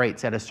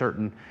vibrates at a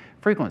certain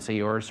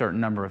frequency or a certain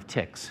number of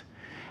ticks.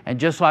 And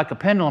just like a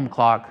pendulum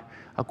clock,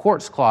 a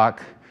quartz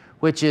clock,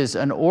 which is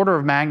an order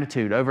of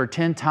magnitude over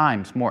 10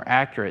 times more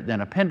accurate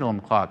than a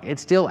pendulum clock,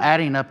 it's still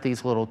adding up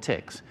these little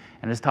ticks.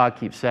 And as Todd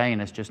keeps saying,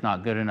 it's just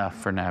not good enough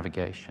for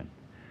navigation.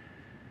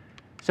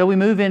 So we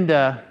move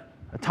into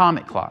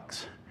atomic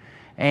clocks.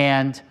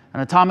 And an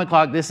atomic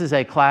clock, this is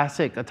a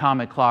classic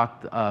atomic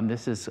clock.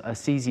 This is a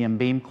cesium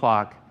beam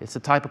clock. It's the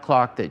type of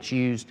clock that's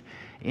used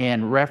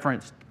in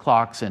reference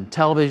clocks in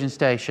television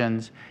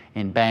stations,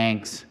 in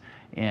banks,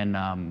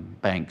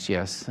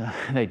 yes,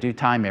 they do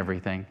time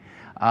everything,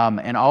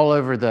 and all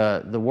over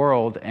the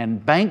world.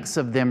 And banks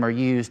of them are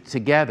used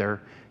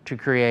together to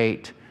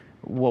create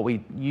what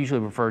we usually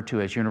refer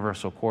to as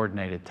universal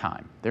coordinated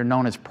time. They're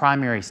known as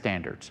primary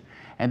standards,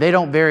 and they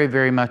don't vary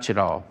very much at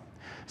all.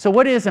 So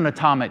what is an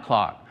atomic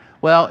clock?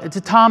 Well, it's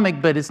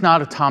atomic, but it's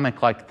not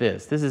atomic like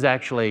this. This is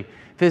actually,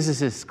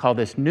 physicists call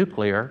this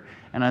nuclear,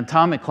 and an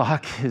atomic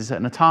clock is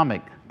an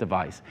atomic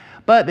device.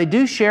 But they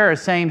do share a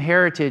same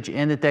heritage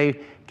in that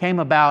they came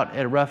about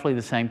at roughly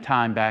the same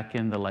time back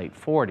in the late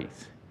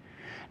 40s.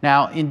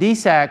 Now, in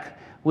DSAC,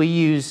 we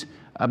use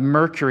a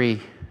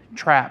mercury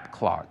trap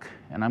clock,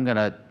 and I'm going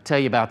to tell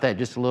you about that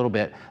just a little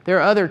bit. There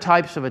are other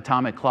types of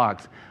atomic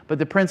clocks, but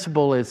the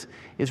principle is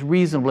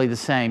reasonably the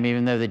same,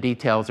 even though the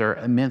details are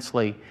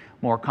immensely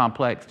more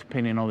complex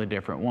depending on the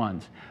different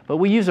ones. But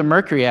we use a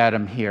mercury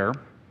atom here.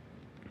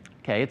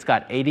 Okay, it's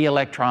got 80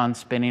 electrons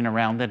spinning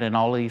around it in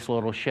all these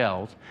little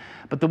shells.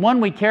 But the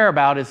one we care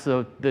about is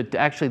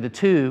actually the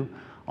two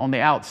on the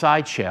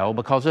outside shell,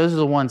 because those are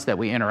the ones that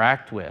we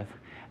interact with.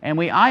 And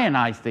we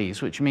ionize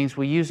these, which means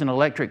we use an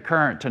electric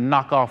current to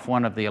knock off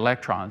one of the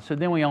electrons. So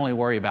then we only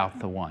worry about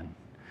the one.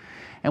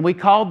 And we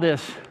call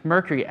this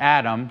mercury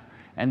atom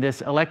and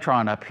this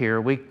electron up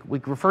here, we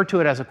refer to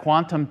it as a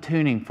quantum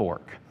tuning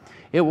fork.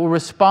 It will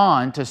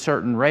respond to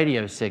certain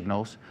radio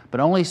signals, but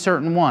only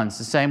certain ones,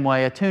 the same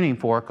way a tuning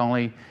fork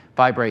only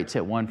vibrates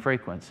at one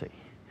frequency.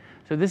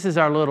 So this is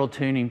our little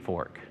tuning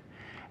fork.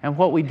 And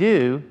what we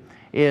do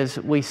is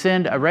we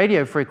send a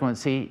radio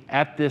frequency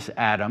at this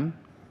atom,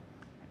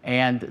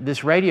 and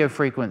this radio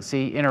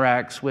frequency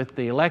interacts with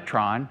the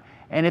electron.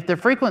 And if the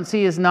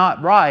frequency is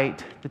not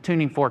right, the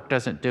tuning fork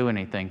doesn't do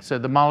anything. So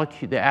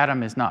the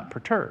atom is not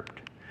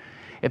perturbed.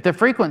 If the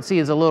frequency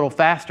is a little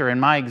faster, in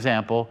my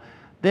example,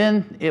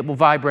 then it will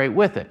vibrate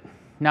with it.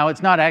 Now,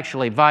 it's not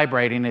actually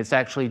vibrating, it's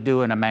actually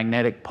doing a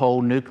magnetic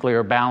pole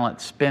nuclear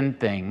balance spin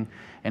thing,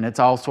 and it's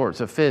all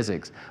sorts of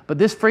physics. But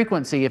this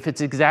frequency, if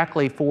it's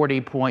exactly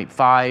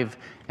 40.5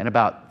 and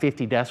about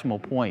 50 decimal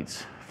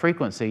points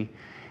frequency,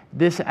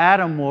 this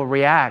atom will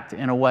react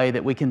in a way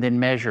that we can then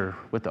measure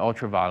with the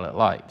ultraviolet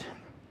light.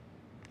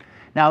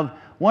 Now,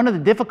 one of the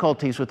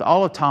difficulties with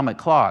all atomic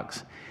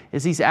clocks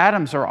is these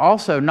atoms are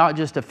also not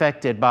just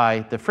affected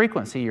by the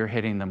frequency you're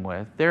hitting them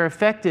with, they're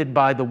affected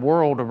by the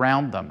world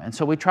around them. And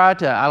so we try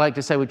to, I like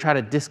to say, we try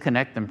to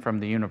disconnect them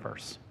from the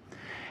universe.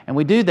 And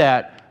we do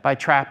that by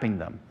trapping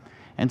them.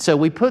 And so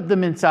we put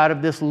them inside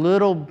of this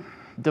little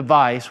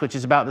device, which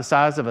is about the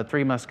size of a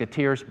Three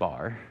Musketeers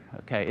bar.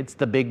 Okay, it's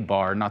the big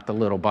bar, not the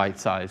little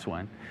bite-sized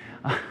one.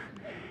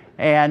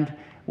 And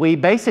we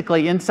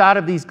basically, inside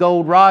of these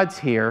gold rods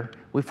here,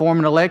 we form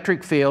an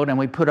electric field and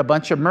we put a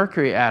bunch of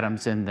mercury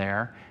atoms in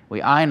there. We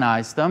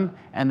ionize them,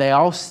 and they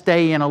all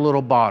stay in a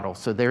little bottle.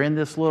 So they're in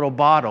this little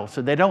bottle.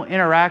 So they don't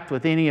interact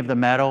with any of the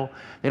metal.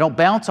 They don't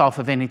bounce off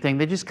of anything.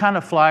 They just kind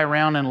of fly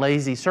around in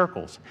lazy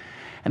circles.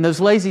 And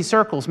those lazy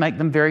circles make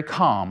them very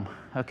calm,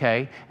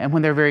 okay? And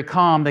when they're very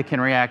calm, they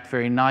can react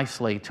very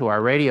nicely to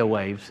our radio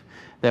waves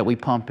that we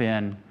pump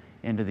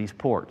into these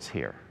ports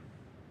here,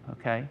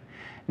 okay?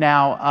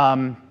 Now,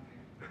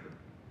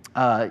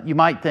 you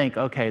might think,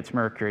 okay, it's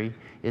mercury.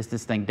 Is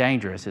this thing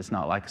dangerous? It's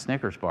not like a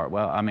Snickers bar.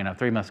 Well, I mean, a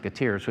Three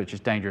Musketeers, which is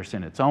dangerous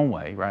in its own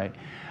way, right?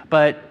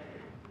 But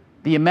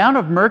the amount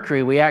of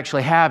mercury we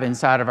actually have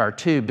inside of our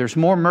tube, there's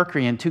more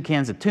mercury in 2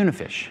 cans of tuna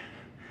fish.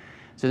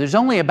 So there's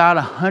only about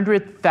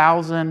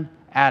 100,000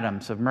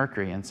 atoms of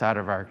mercury inside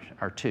of our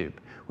tube,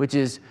 which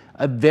is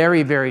a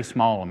very, very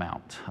small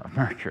amount of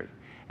mercury.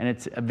 And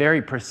it's a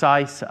very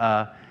precise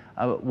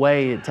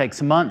way. It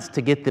takes months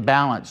to get the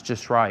balance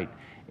just right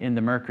in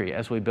the mercury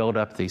as we build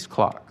up these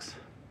clocks.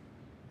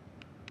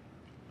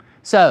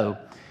 So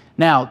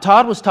now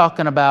Todd was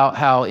talking about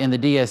how in the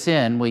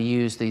DSN we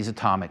use these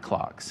atomic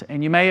clocks.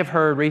 And you may have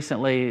heard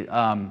recently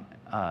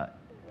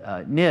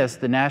NIST,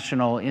 the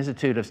National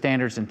Institute of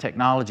Standards and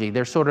Technology,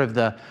 they're sort of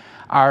the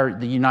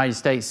United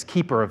States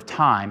keeper of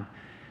time.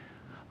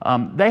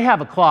 They have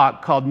a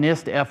clock called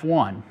NIST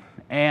F1.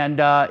 And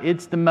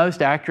it's the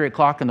most accurate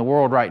clock in the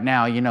world right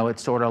now. You know,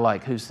 it's sort of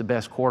like who's the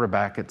best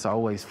quarterback. It's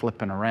always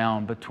flipping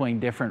around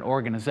between different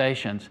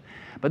organizations.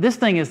 But this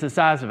thing is the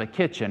size of a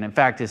kitchen. In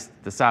fact, it's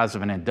the size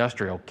of an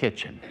industrial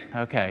kitchen,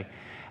 okay?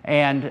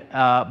 And,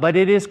 but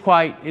it is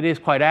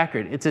quite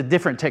accurate. It's a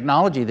different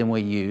technology than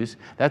we use.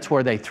 That's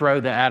where they throw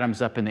the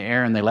atoms up in the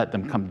air and they let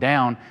them come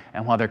down.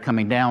 And while they're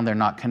coming down, they're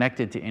not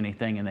connected to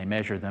anything and they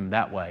measure them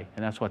that way.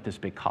 And that's what this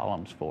big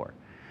column's for.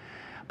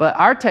 But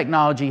our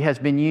technology has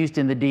been used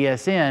in the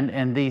DSN,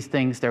 and these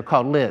things, they're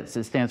called LITs.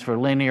 It stands for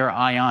Linear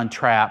Ion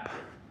Trap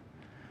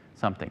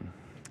something.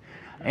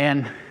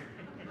 And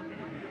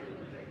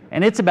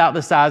And it's about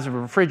the size of a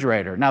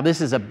refrigerator. Now this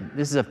is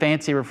a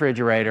fancy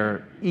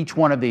refrigerator. Each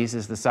one of these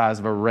is the size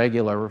of a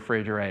regular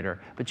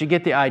refrigerator. But you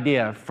get the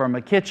idea, from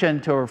a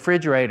kitchen to a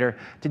refrigerator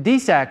to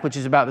DSAC, which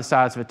is about the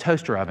size of a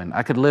toaster oven.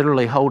 I could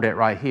literally hold it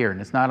right here, and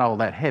it's not all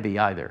that heavy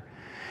either.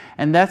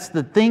 And that's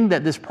the thing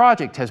that this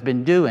project has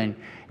been doing,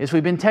 is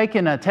we've been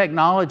taking a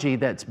technology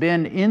that's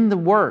been in the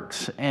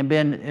works and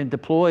been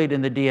deployed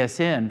in the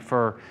DSN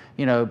for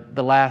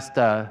the last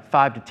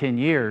 5 to 10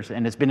 years,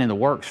 and it's been in the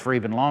works for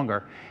even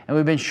longer. And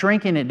we've been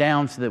shrinking it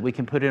down so that we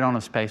can put it on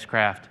a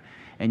spacecraft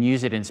and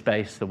use it in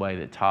space the way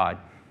that Todd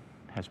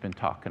has been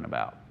talking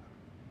about.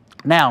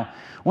 Now,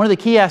 one of the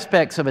key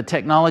aspects of a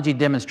technology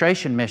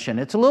demonstration mission,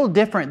 it's a little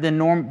different than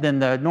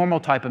the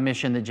normal type of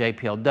mission that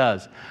JPL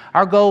does.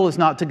 Our goal is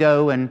not to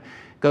go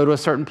to a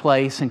certain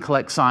place and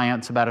collect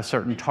science about a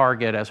certain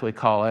target, as we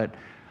call it.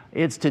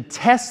 It's to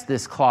test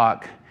this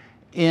clock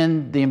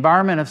in the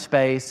environment of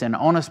space and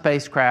on a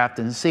spacecraft,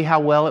 and to see how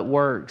well it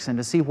works and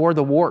to see where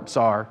the warts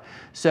are,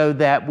 so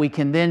that we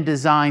can then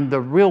design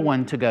the real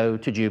one to go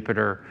to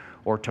Jupiter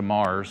or to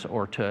Mars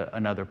or to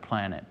another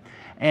planet.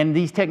 And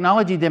these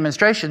technology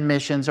demonstration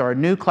missions are a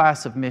new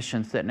class of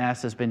missions that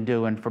NASA's been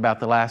doing for about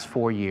the last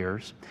 4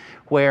 years,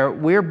 where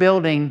we're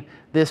building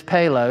this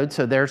payload.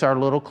 So there's our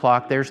little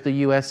clock, there's the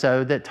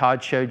USO that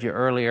Todd showed you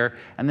earlier,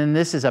 and then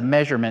this is a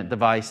measurement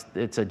device.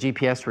 It's a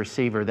GPS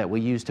receiver that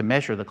we use to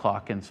measure the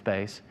clock in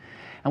space.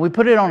 And we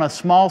put it on a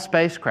small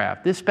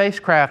spacecraft. This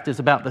spacecraft is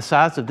about the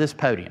size of this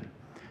podium.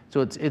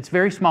 So it's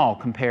very small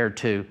compared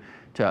to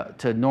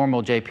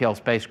normal JPL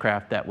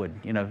spacecraft that would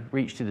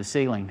reach to the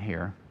ceiling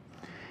here.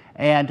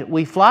 And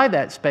we fly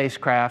that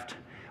spacecraft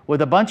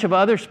with a bunch of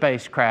other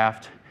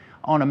spacecraft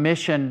on a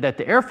mission that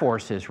the Air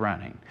Force is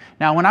running.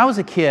 Now, when I was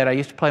a kid, I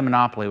used to play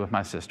Monopoly with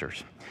my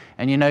sisters.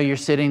 And you're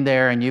sitting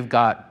there and you've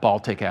got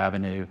Baltic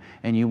Avenue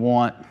and you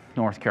want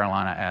North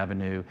Carolina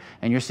Avenue,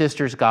 and your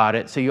sister's got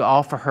it, so you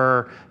offer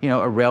her,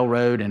 a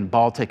railroad and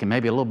Baltic and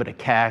maybe a little bit of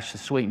cash to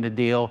sweeten the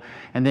deal.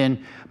 And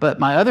then, but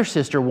my other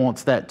sister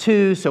wants that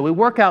too, so we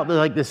work out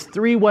like this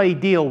three-way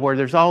deal where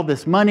there's all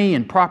this money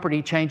and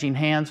property changing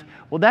hands.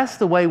 Well, that's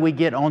the way we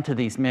get onto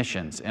these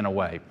missions in a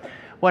way.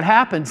 What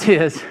happens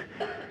is,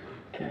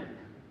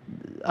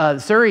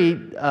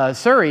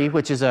 Surrey,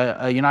 which is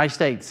a United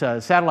States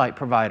satellite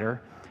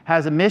provider,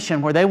 has a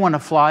mission where they want to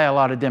fly a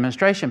lot of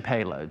demonstration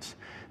payloads.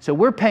 So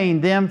we're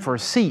paying them for a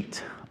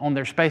seat on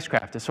their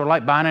spacecraft. It's sort of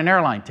like buying an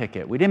airline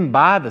ticket. We didn't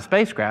buy the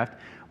spacecraft,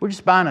 we're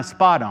just buying a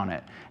spot on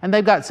it. And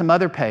they've got some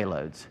other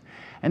payloads.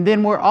 And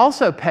then we're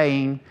also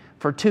paying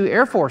for 2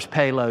 Air Force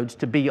payloads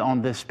to be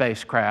on this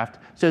spacecraft,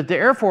 so that the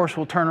Air Force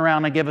will turn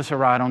around and give us a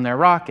ride on their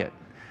rocket.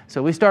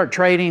 So we start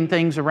trading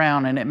things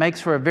around, and it makes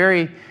for a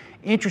very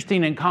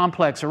interesting and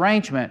complex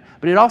arrangement,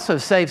 but it also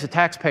saves the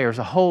taxpayers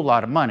a whole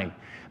lot of money,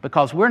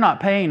 because we're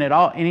not paying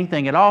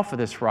anything at all for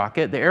this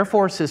rocket. The Air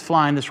Force is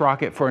flying this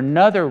rocket for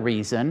another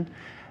reason,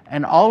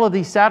 and all of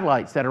these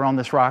satellites that are on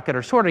this rocket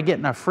are sort of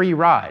getting a free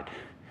ride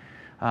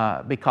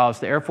because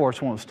the Air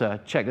Force wants to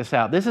check this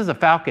out. This is a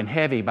Falcon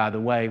Heavy, by the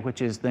way,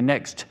 which is the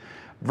next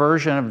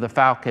version of the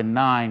Falcon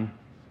 9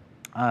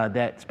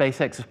 that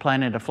SpaceX is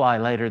planning to fly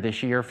later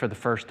this year for the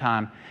first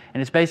time.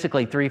 And it's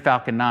basically 3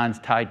 Falcon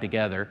 9s tied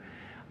together.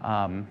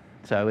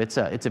 So it's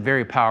a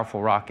very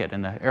powerful rocket,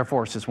 and the Air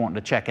Force is wanting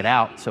to check it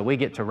out, so we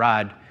get to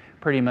ride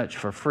pretty much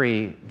for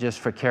free just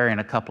for carrying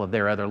a couple of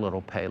their other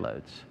little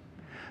payloads.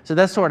 So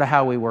that's sort of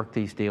how we work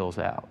these deals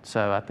out.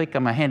 So I think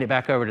I'm going to hand it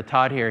back over to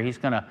Todd here. He's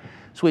going to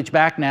switch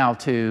back now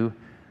to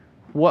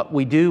what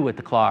we do with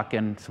the clock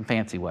in some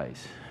fancy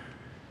ways.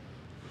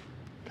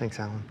 Thanks,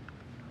 Alan.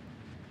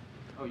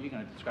 Oh, you're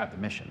going to describe the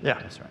mission. Yeah.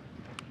 That's right.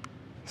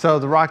 So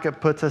the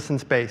rocket puts us in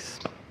space.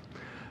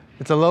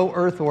 It's a low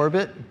Earth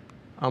orbit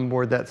on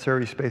board that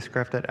Surrey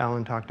spacecraft that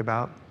Alan talked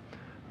about.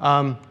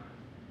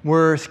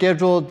 We're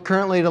scheduled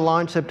currently to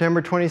launch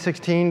September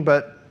 2016,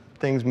 but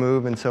things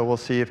move, and so we'll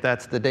see if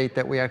that's the date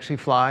that we actually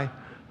fly.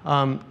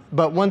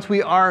 But once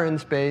we are in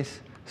space,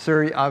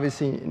 Surrey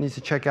obviously needs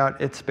to check out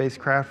its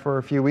spacecraft for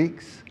a few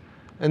weeks,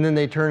 and then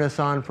they turn us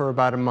on for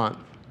about a month.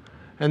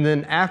 And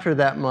then after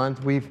that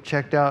month, we've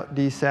checked out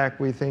DSAC.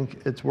 We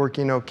think it's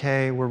working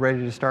okay. We're ready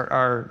to start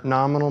our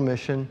nominal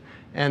mission,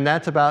 and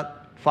that's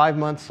about 5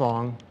 months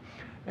long.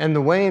 And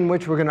the way in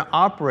which we're going to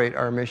operate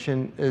our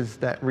mission is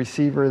that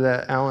receiver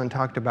that Alan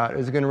talked about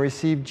is going to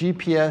receive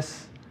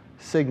GPS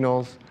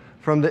signals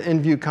from the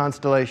InView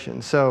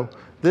constellation. So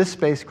this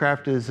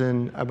spacecraft is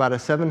in about a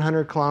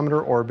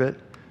 700-kilometer orbit.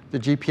 The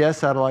GPS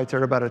satellites are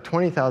at about a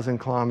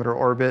 20,000-kilometer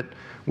orbit.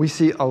 We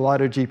see a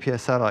lot of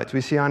GPS satellites.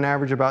 We see on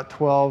average about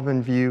 12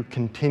 in view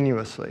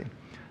continuously.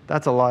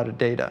 That's a lot of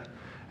data.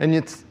 And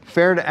it's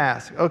fair to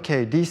ask,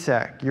 okay,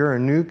 DSAC, you're a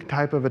new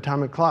type of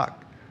atomic clock.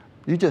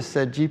 You just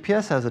said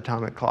GPS has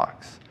atomic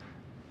clocks.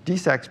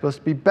 DSAC's supposed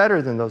to be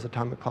better than those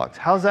atomic clocks.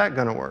 How's that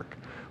going to work?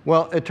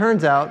 Well, it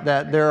turns out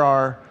that there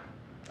are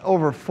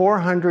over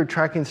 400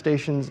 tracking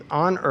stations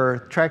on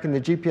Earth tracking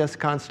the GPS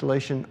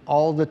constellation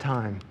all the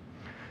time.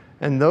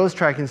 And those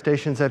tracking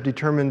stations have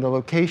determined the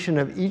location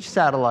of each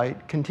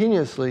satellite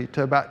continuously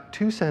to about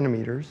 2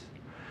 centimeters.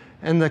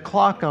 and the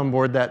clock on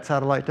board that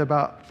satellite to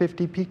about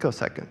 50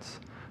 picoseconds.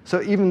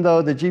 So even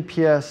though the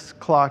GPS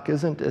clock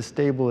isn't as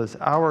stable as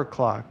our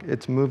clock,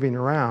 it's moving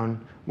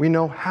around, we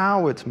know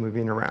how it's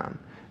moving around.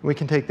 We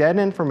can take that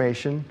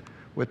information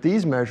with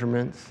these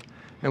measurements,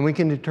 and we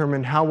can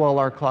determine how well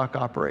our clock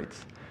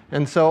operates.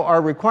 And so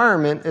our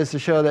requirement is to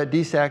show that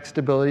DSAC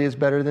stability is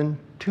better than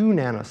 2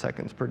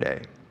 nanoseconds per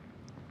day.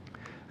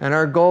 And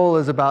our goal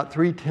is about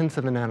 0.3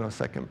 of a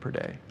nanosecond per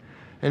day.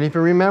 And if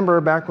you remember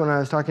back when I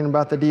was talking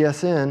about the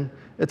DSN,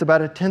 it's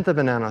about 1/10 of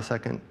a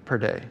nanosecond per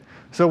day.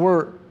 So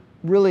we're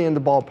really in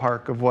the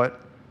ballpark of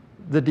what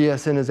the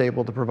DSN is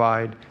able to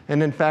provide.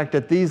 And in fact,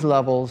 at these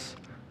levels,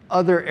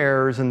 other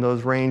errors in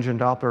those range and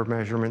Doppler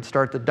measurements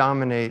start to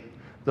dominate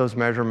those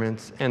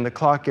measurements, and the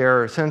clock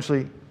error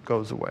essentially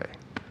goes away.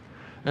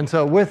 And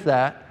so with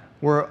that,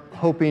 we're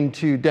hoping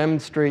to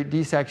demonstrate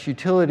DSAC's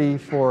utility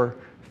for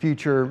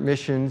future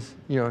missions,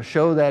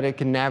 show that it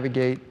can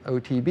navigate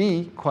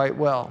OTB quite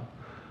well.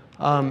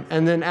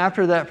 And then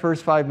after that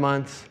first 5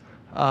 months,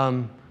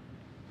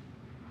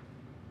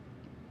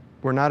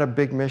 we're not a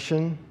big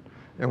mission,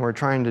 and we're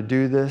trying to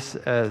do this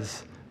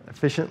as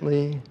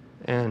efficiently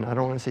and I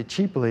don't want to say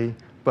cheaply,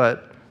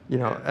 but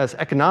as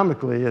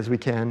economically as we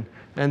can.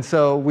 And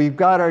so we've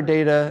got our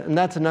data, and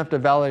that's enough to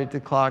validate the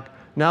clock.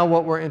 Now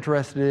what we're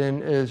interested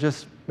in is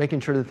just making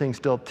sure the thing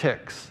still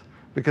ticks,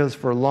 because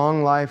for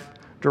long life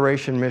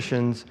duration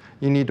missions,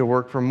 you need to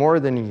work for more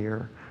than a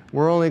year.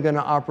 We're only going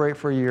to operate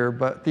for a year,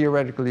 but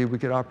theoretically we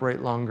could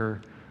operate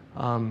longer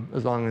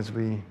as long as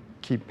we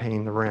keep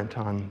paying the rent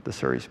on the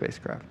Surrey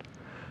spacecraft.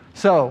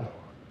 So,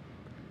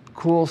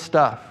 cool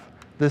stuff.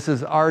 This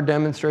is our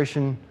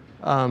demonstration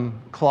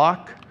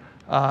clock.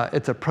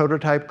 It's a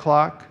prototype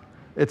clock.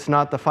 It's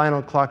not the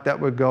final clock that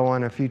would go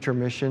on a future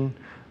mission.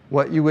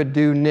 What you would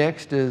do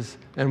next is,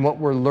 and what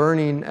we're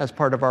learning as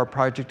part of our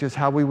project, is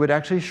how we would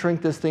actually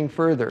shrink this thing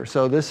further.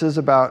 So this is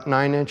about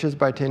 9 inches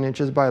by 10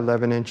 inches by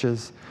 11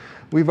 inches.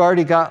 We've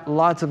already got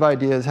lots of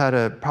ideas how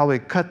to probably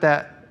cut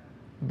that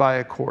by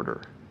a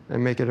quarter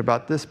and make it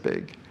about this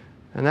big.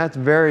 And that's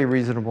very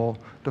reasonable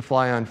to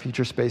fly on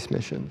future space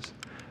missions.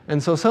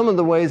 And so some of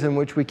the ways in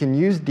which we can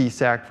use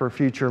DSAC for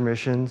future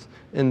missions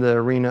in the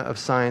arena of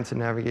science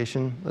and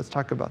navigation, let's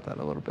talk about that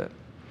a little bit.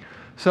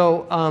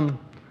 So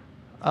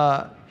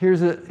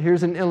here's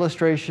an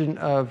illustration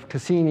of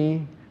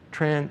Cassini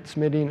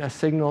transmitting a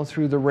signal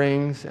through the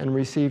rings and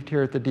received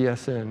here at the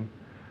DSN.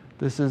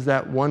 This is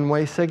that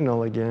one-way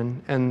signal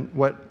again, and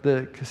what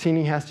the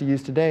Cassini has to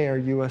use today are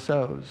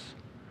USOs.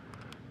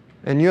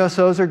 And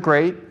USOs are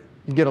great.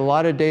 You get a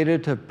lot of data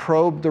to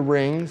probe the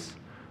rings,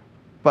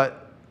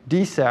 but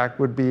DSAC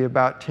would be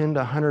about 10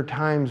 to 100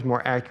 times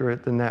more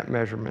accurate than that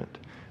measurement.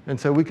 And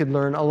so we could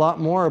learn a lot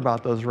more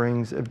about those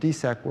rings if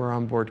DSAC were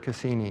on board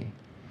Cassini.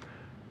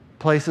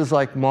 Places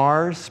like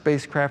Mars,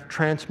 spacecraft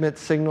transmit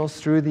signals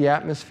through the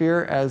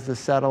atmosphere as the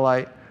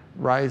satellite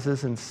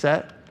rises and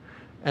sets,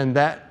 and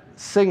that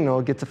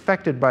signal gets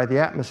affected by the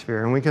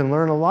atmosphere. And we can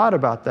learn a lot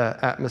about the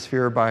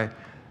atmosphere by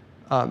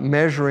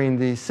measuring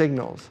these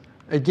signals.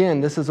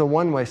 Again, this is a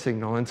one-way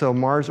signal, and so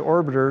Mars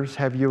orbiters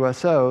have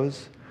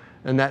USOs,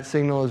 and that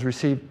signal is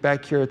received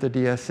back here at the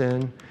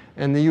DSN,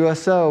 and the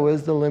USO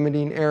is the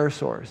limiting error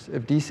source.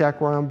 If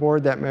DSAC were on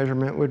board, that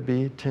measurement would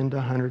be 10 to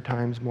 100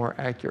 times more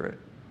accurate.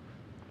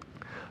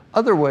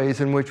 Other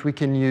ways in which we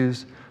can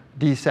use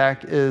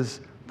DSAC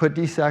is put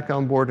DSAC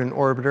on board an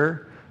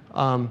orbiter.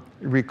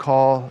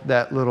 Recall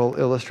that little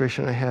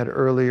illustration I had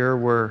earlier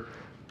where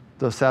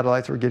those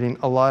satellites were getting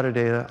a lot of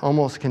data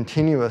almost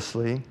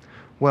continuously.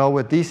 Well,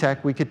 with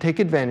DSAC, we could take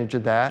advantage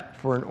of that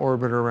for an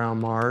orbiter around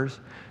Mars.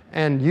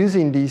 And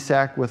using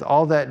DSAC with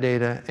all that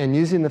data and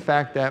using the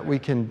fact that we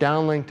can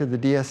downlink to the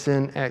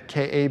DSN at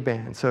Ka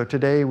band. So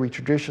today we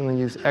traditionally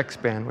use X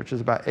band, which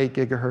is about 8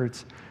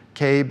 gigahertz.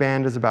 Ka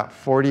band is about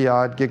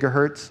 40-odd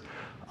gigahertz.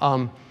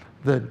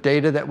 The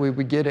data that we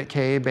would get at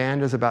Ka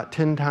band is about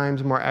 10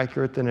 times more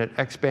accurate than at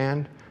X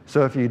band.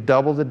 So if you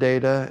double the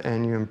data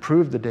and you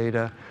improve the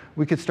data,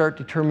 we could start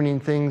determining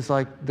things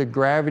like the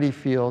gravity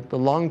field, the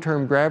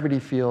long-term gravity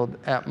field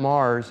at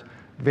Mars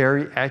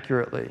very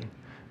accurately.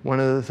 One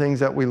of the things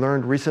that we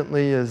learned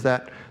recently is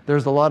that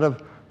there's a lot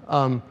of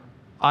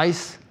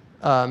ice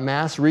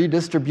mass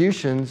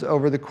redistributions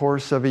over the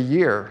course of a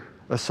year,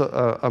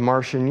 a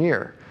Martian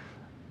year.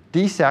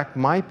 DSAC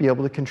might be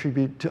able to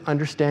contribute to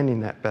understanding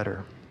that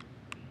better.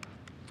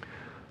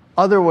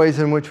 Other ways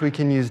in which we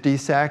can use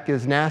DSAC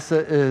is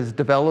NASA is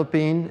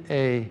developing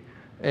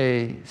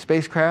a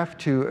spacecraft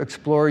to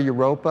explore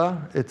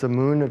Europa. It's a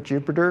moon of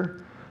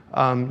Jupiter.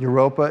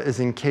 Europa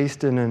is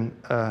encased in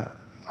an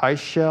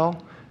ice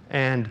shell,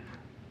 and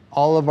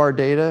all of our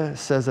data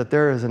says that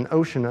there is an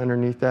ocean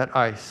underneath that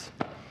ice.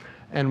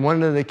 And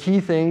one of the key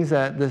things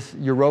that this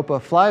Europa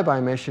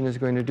flyby mission is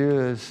going to do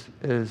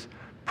is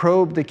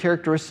probe the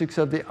characteristics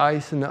of the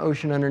ice and the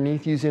ocean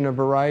underneath using a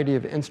variety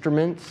of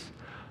instruments.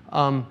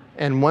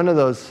 And one of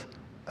those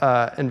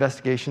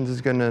investigations is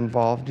going to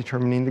involve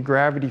determining the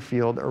gravity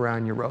field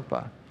around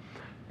Europa.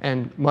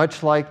 And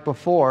much like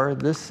before,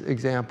 this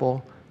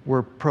example,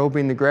 we're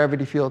probing the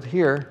gravity field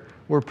here.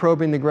 we're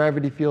probing the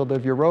gravity field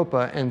of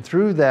Europa, and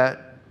through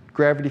that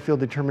gravity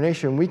field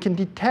determination, we can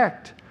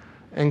detect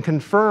and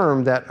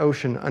confirm that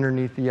ocean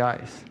underneath the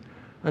ice.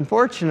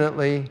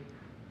 Unfortunately,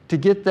 to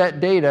get that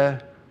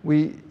data,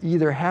 we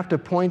either have to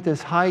point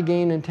this high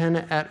gain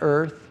antenna at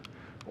Earth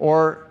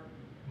or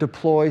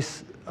deploy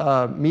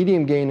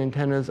medium gain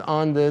antennas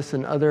on this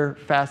and other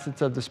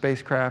facets of the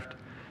spacecraft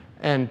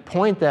and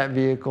point that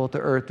vehicle to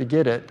Earth to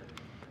get it.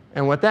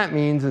 And what that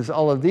means is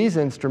all of these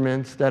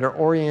instruments that are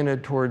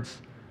oriented towards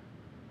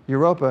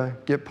Europa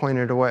get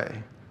pointed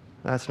away.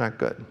 That's not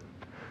good.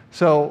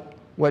 So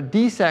what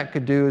DSAT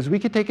could do is we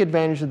could take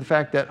advantage of the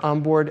fact that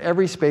on board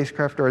every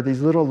spacecraft are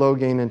these little low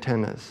gain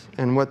antennas.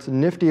 And what's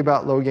nifty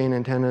about low gain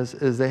antennas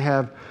is they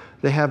have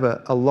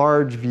a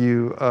large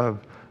view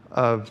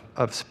of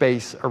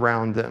space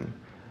around them.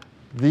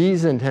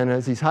 These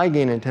antennas, these high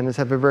gain antennas,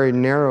 have a very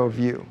narrow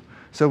view.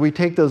 So we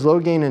take those low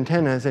gain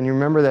antennas, and you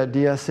remember that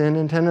DSN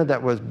antenna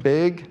that was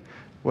big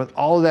with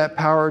all that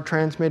power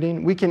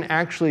transmitting? We can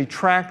actually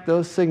track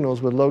those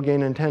signals with low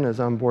gain antennas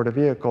on board a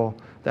vehicle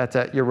that's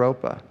at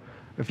Europa.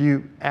 If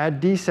you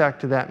add DSAC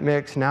to that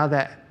mix, now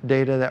that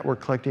data that we're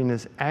collecting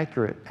is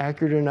accurate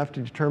enough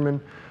to determine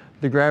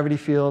the gravity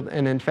field.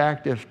 And in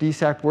fact, if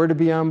DSAC were to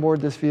be on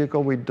board this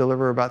vehicle, we'd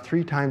deliver about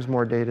 3 times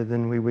more data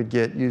than we would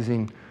get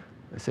using,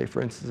 say,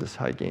 for instance, this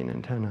high gain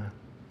antenna.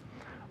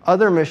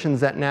 Other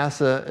missions that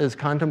NASA is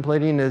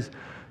contemplating is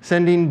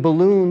sending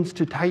balloons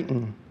to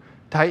Titan.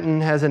 Titan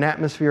has an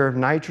atmosphere of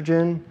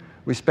nitrogen.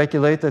 We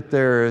speculate that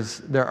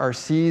there are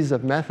seas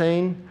of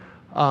methane.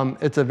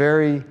 It's a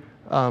very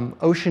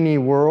oceany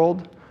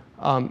world.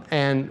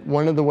 And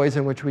one of the ways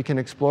in which we can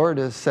explore it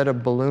is set a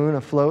balloon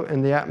afloat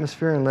in the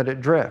atmosphere and let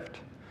it drift.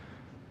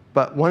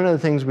 But one of the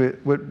things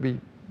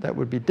that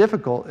would be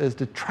difficult is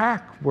to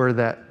track where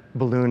that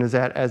balloon is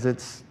at as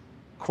it's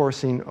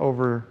coursing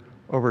over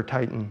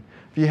Titan.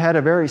 If you had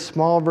a very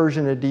small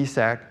version of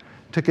DSAC,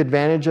 took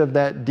advantage of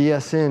that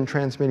DSN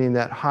transmitting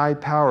that high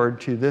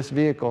powered to this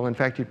vehicle, in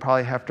fact, you'd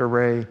probably have to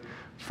array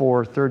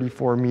 4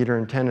 34-meter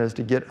antennas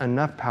to get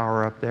enough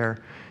power up there.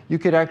 You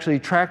could actually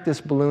track this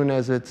balloon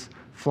as it's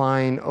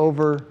flying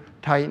over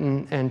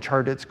Titan and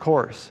chart its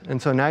course. And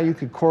so now you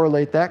could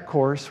correlate that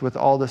course with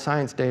all the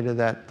science data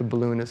that the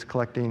balloon is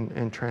collecting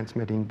and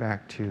transmitting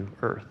back to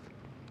Earth.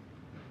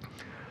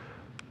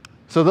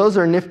 So those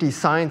are nifty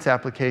science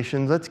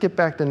applications. Let's get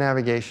back to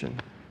navigation.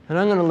 And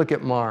I'm going to look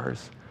at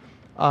Mars.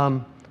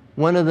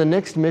 One of the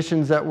next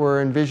missions that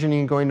we're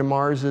envisioning going to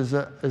Mars is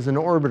an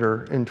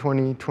orbiter in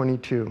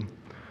 2022.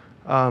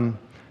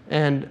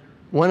 And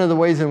one of the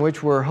ways in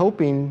which we're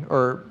hoping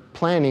or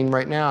planning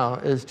right now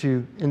is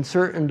to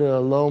insert into a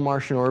low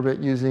Martian orbit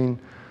using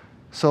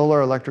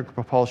solar electric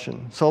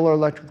propulsion. Solar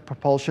electric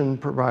propulsion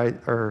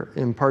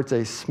imparts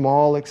a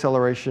small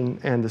acceleration,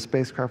 and the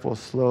spacecraft will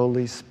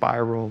slowly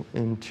spiral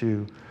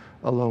into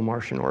a low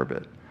Martian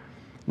orbit.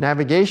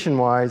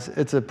 Navigation-wise,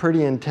 it's a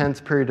pretty intense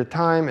period of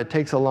time. It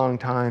takes a long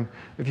time.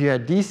 If you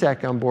had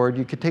DSAC on board,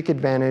 you could take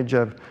advantage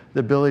of the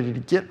ability to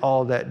get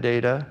all that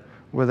data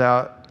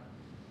without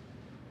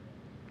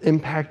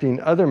impacting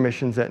other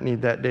missions that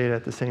need that data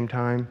at the same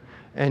time.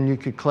 And you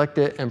could collect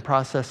it and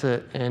process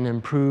it and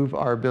improve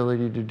our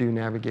ability to do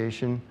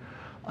navigation.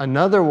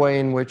 Another way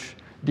in which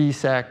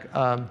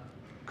DSAC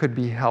could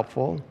be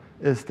helpful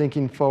is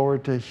thinking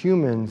forward to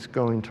humans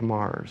going to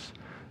Mars.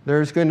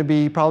 There's going to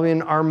be probably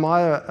an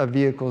armada of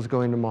vehicles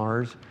going to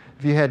Mars.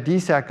 If you had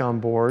DSAC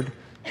on board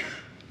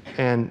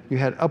and you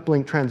had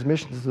uplink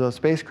transmissions to those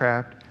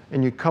spacecraft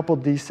and you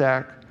coupled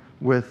DSAC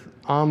with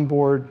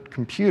onboard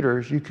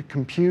computers, you could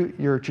compute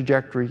your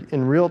trajectory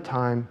in real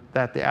time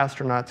that the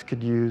astronauts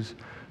could use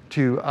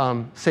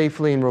to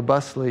safely and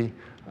robustly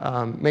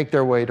make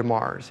their way to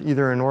Mars,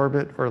 either in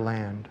orbit or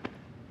land.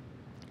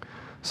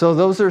 So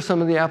those are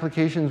some of the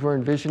applications we're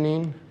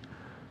envisioning.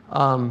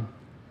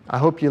 I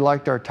hope you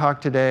liked our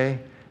talk today,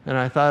 and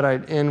I thought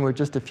I'd end with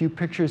just a few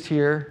pictures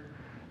here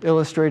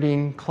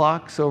illustrating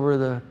clocks over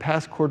the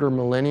past quarter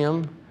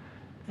millennium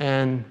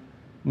and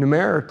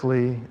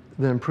numerically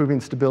the improving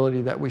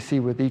stability that we see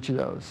with each of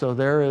those. So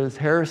there is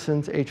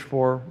Harrison's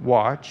H4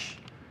 watch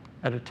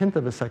at 1/10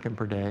 of a second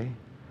per day.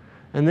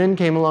 And then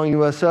came along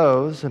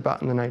USOs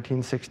about in the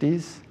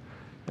 1960s,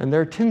 and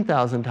they're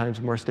 10,000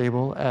 times more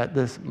stable at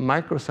this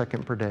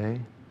microsecond per day.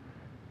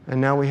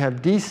 And now we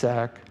have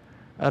DSAC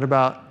at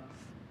about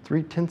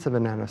 3/10 of a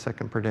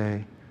nanosecond per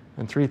day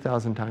and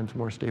 3,000 times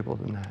more stable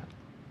than that.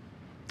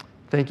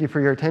 Thank you for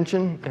your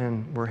attention,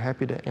 and we're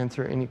happy to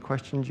answer any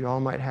questions you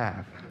all might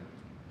have.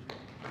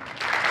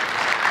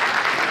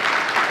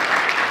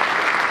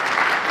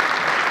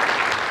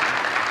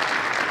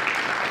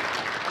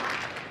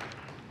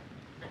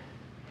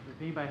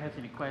 If anybody has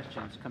any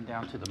questions, come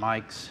down to the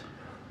mics.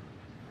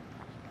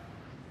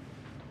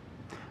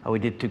 Oh, we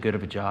did too good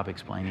of a job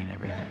explaining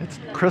everything. It's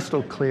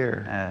crystal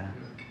clear.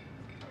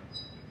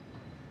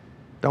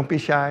 Don't be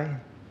shy.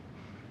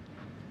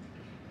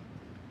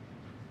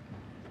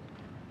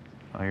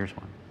 Oh, here's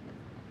one.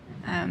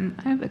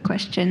 I have a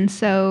question.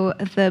 So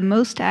the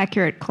most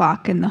accurate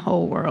clock in the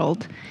whole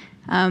world,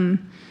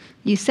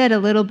 You said a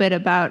little bit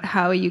about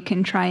how you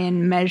can try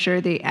and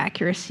measure the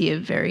accuracy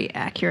of very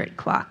accurate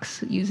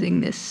clocks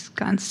using this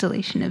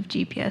constellation of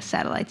GPS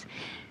satellites.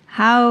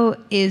 How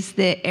is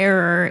the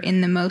error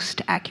in the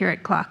most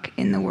accurate clock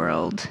in the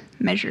world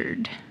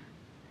measured?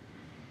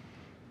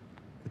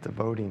 It's a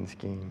voting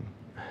scheme.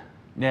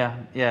 Yeah,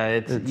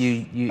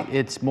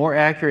 it's more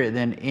accurate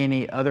than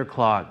any other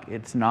clock.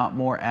 It's not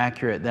more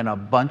accurate than a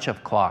bunch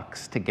of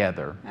clocks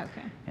together.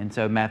 Okay. And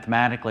so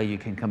mathematically, you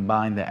can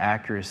combine the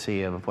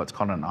accuracy of what's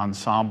called an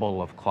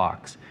ensemble of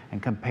clocks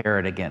and compare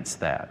it against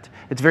that.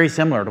 It's very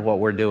similar to what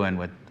we're doing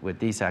with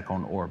DSAC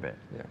on orbit.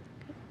 Yeah.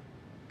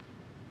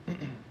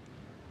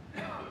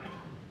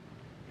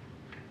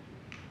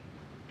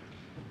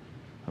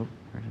 Oh,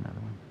 there's another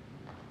one.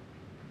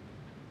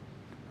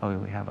 Oh,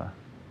 we have a...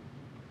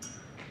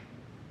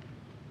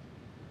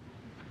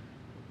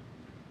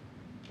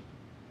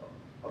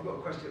 I've got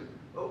a question.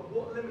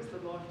 What limits the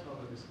lifetime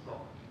of this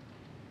clock?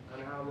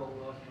 And how long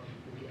lifetime do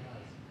you think it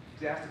has?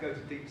 Because it has to go to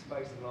deep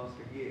space and last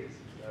for years.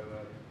 So,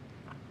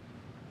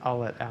 I'll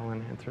let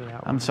Alan answer that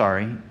one. I'm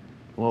sorry.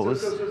 What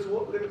was... So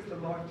what limits the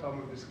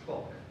lifetime of this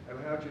clock?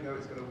 And how do you know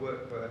it's going to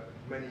work for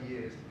many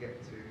years to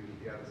get to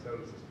the outer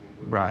solar system?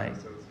 Right.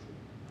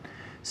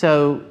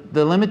 So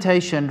the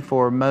limitation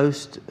for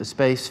most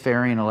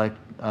spacefaring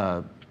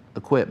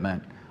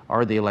equipment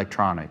are the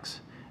electronics,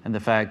 and the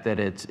fact that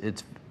it's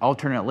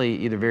alternately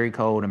either very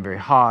cold and very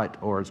hot,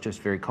 or it's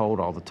just very cold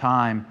all the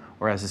time,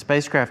 or as the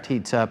spacecraft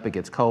heats up, it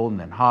gets cold and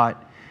then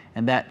hot,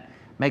 and that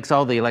makes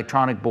all the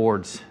electronic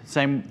boards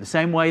the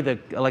same way the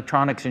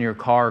electronics in your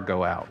car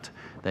go out.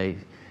 They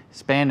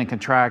expand and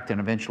contract,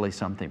 and eventually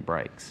something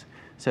breaks.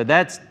 So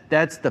that's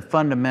the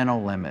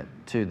fundamental limit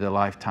to the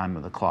lifetime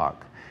of the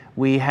clock.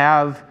 We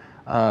have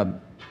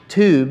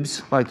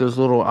tubes, like those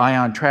little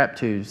ion trap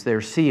tubes.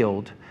 They're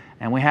sealed,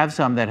 and we have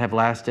some that have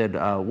lasted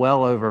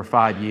well over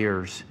 5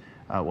 years.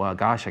 Well,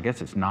 gosh, I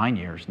guess it's 9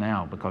 years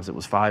now, because it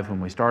was 5 when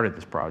we started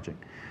this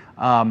project.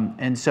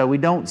 And so we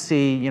don't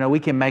see, we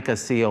can make a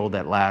seal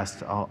that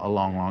lasts a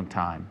long, long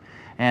time.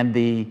 And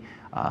the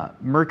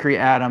mercury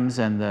atoms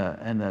and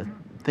the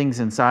things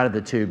inside of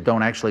the tube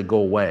don't actually go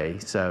away.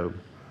 So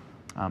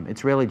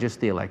it's really just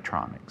the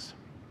electronics.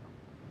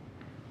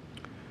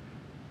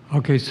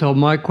 Okay, so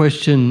my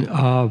question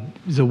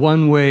is a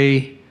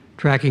one-way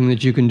tracking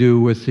that you can do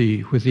with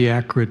the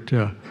accurate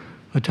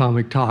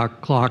atomic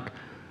clock.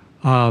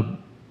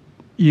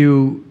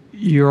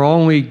 You're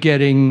only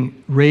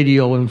getting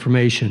radial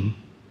information.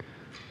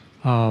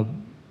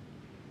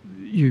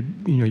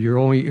 You're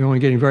only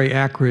getting very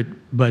accurate,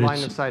 but Line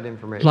it's of sight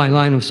information.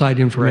 line of sight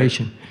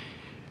information.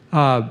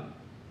 Right.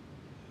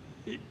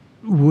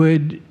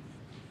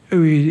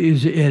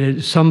 Is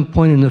at some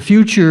point in the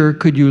future,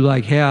 could you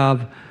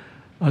have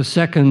a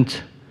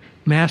second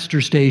master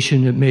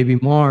station at maybe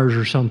Mars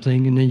or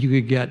something, and then you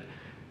could get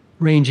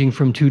ranging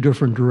from 2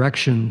 different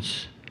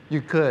directions?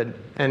 You could,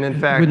 and in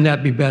fact... Wouldn't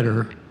that be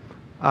better?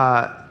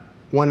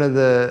 One of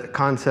the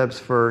concepts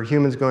for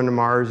humans going to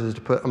Mars is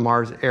to put a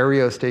Mars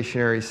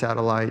aerostationary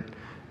satellite,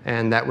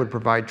 and that would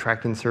provide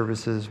tracking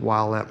services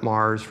while at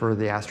Mars for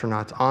the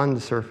astronauts on the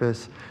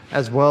surface,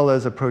 as well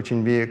as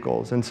approaching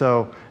vehicles. And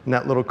so in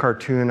that little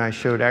cartoon, I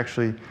showed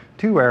actually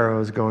 2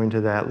 arrows going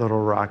to that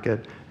little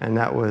rocket, and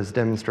that was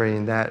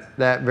demonstrating that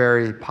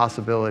very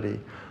possibility.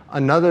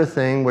 Another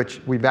thing,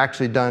 which we've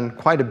actually done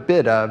quite a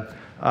bit of,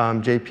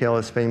 JPL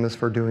is famous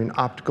for doing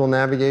optical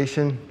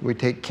navigation. We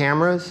take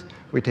cameras,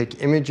 we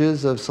take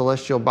images of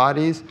celestial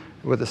bodies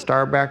with a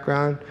star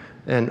background,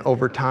 and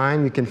over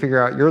time you can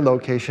figure out your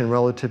location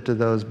relative to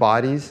those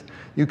bodies.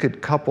 You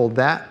could couple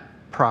that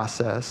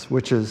process,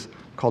 which is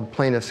called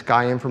plane of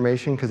sky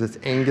information because it's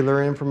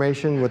angular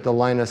information, with the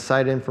line of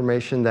sight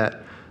information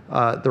that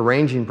the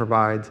ranging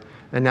provides.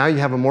 And now you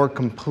have a more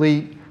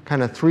complete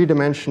kind of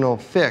 3-dimensional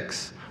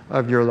fix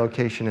of your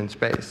location in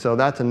space. So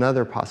that's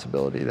another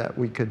possibility that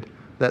we could,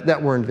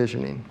 that we're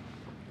envisioning.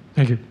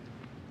 Thank you.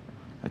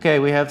 Okay,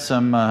 we have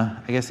some,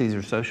 I guess these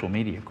are social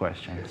media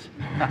questions.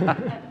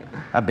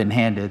 I've been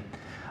handed.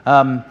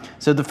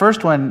 So the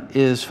first one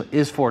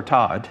is for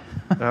Todd.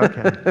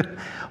 Okay.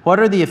 What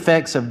are the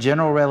effects of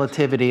general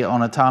relativity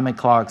on atomic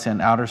clocks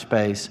in outer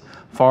space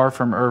far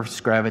from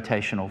Earth's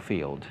gravitational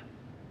field?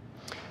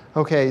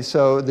 Okay,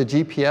 so the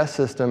GPS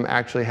system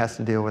actually has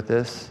to deal with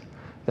this.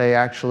 They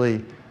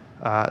actually,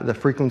 the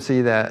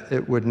frequency that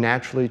it would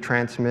naturally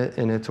transmit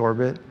in its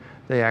orbit,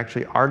 they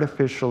actually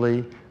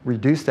artificially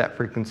reduce that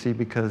frequency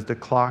because the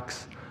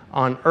clocks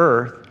on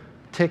Earth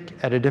tick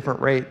at a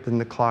different rate than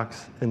the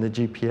clocks in the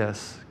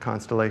GPS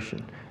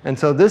constellation. And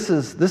so this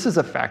is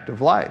a fact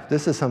of life.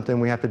 This is something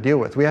we have to deal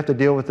with. We have to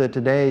deal with it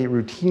today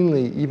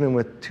routinely, even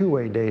with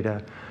 2-way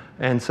data.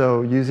 And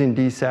so using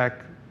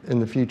DSAC in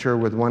the future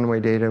with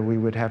 1-way data, we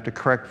would have to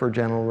correct for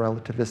general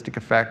relativistic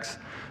effects.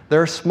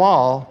 They're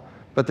small,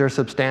 but they're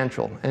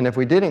substantial. And if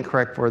we didn't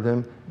correct for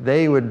them,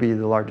 they would be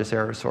the largest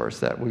error source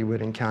that we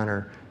would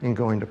encounter in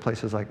going to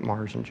places like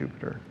Mars and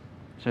Jupiter.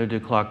 So do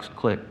clocks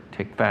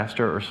tick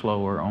faster or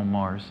slower on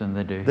Mars than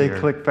they do They here?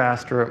 click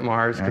faster at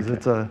Mars because Okay.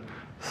 it's a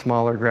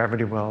smaller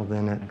gravity well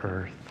than at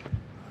Earth.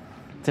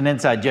 It's an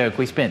inside joke.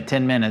 We spent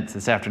 10 minutes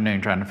this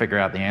afternoon trying to figure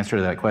out the answer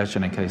to that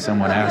question in case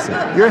someone asks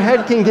it. Your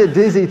head can get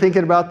dizzy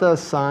thinking about the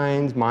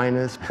signs,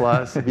 minus,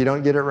 plus. If you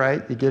don't get it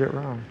right, you get it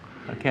wrong.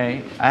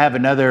 Okay, I have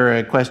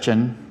another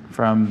question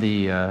from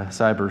the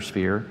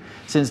cybersphere.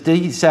 Since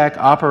DSAC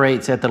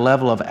operates at the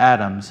level of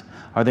atoms,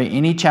 are there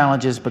any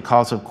challenges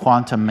because of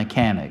quantum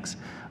mechanics?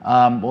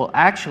 Well,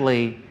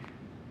 actually,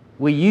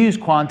 we use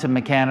quantum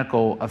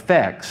mechanical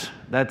effects.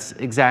 That's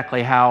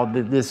exactly how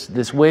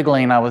this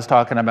wiggling I was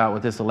talking about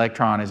with this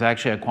electron is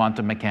actually a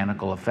quantum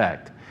mechanical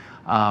effect.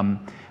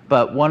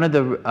 But one of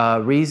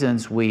the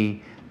reasons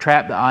we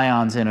trap the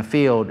ions in a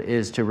field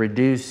is to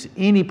reduce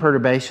any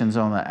perturbations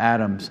on the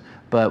atoms,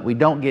 but we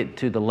don't get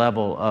to the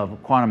level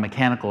of quantum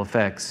mechanical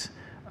effects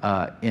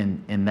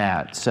in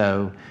that.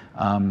 So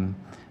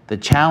the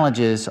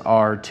challenges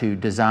are to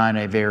design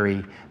a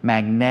very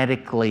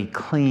magnetically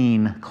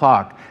clean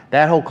clock.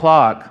 That whole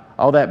clock,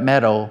 all that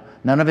metal,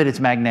 none of it is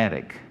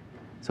magnetic.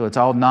 So it's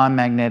all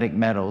non-magnetic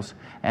metals.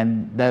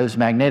 And those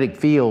magnetic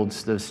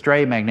fields, those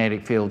stray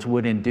magnetic fields,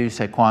 would induce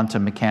a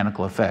quantum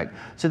mechanical effect.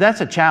 So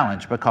that's a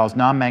challenge because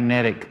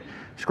non-magnetic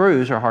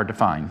screws are hard to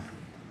find.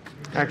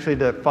 Actually,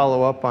 to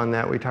follow up on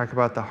that, we talk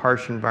about the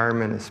harsh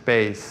environment of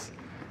space.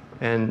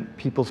 And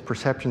people's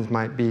perceptions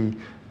might be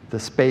the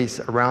space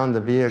around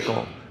the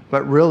vehicle.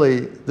 But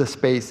really, the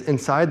space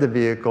inside the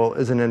vehicle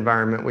is an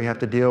environment we have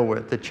to deal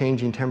with. The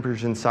changing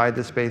temperatures inside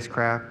the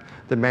spacecraft,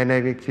 the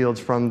magnetic fields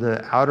from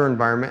the outer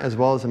environment, as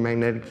well as the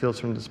magnetic fields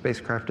from the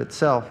spacecraft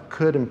itself,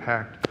 could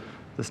impact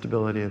the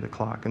stability of the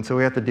clock. And so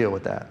we have to deal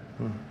with that.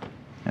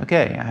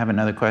 Okay, I have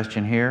another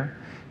question here.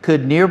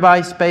 Could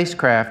nearby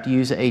spacecraft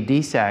use a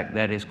DSAC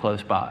that is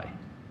close by?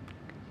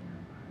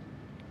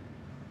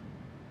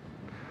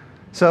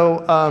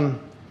 So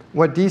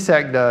what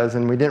DSAC does,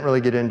 and we didn't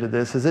really get into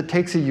this, is it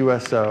takes a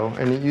USO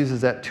and it uses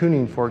that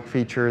tuning fork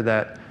feature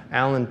that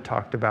Alan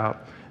talked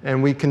about.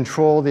 And we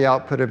control the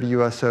output of a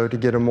USO to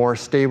get a more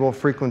stable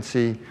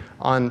frequency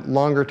on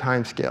longer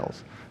time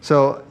scales.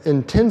 So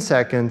in 10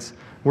 seconds,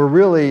 we're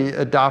really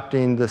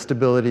adopting the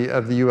stability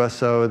of the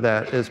USO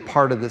that is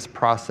part of this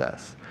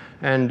process.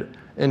 And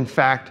in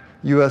fact,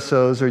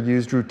 USOs are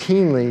used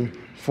routinely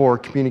for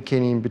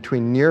communicating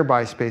between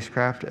nearby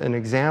spacecraft. An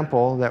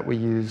example that we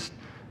used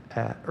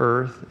at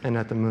Earth and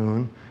at the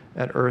Moon.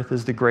 At Earth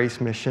is the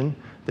GRACE mission.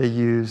 They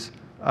use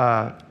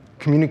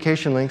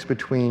communication links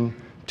between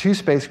two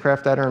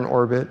spacecraft that are in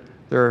orbit.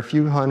 They're a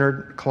few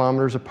hundred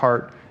kilometers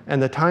apart,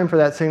 and the time for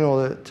that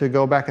signal to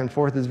go back and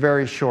forth is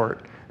very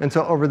short. And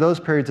so over those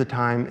periods of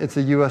time, it's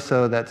the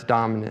USO that's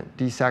dominant.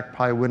 DSAC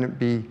probably wouldn't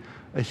be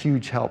a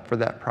huge help for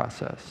that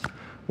process.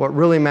 What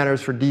really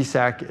matters for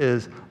DSAC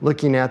is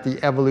looking at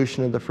the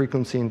evolution of the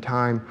frequency and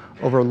time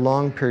over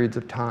long periods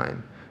of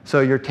time.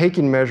 So you're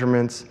taking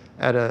measurements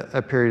at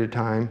a period of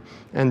time,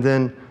 and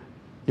then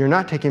you're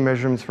not taking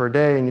measurements for a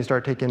day and you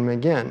start taking them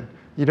again.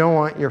 You don't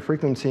want your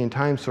frequency and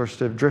time source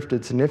to have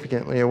drifted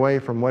significantly away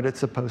from what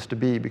it's supposed to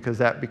be, because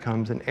that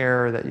becomes an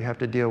error that you have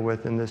to deal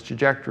with in this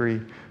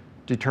trajectory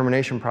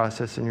determination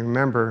process. And you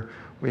remember,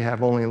 we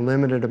have only a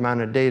limited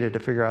amount of data to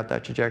figure out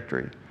that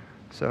trajectory.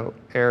 So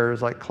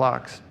errors like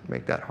clocks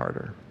make that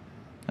harder.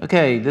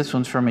 Okay, this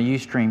one's from a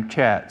Ustream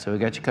chat, so we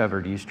got you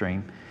covered,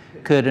 Ustream.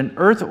 Could an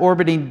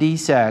Earth-orbiting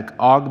DSAC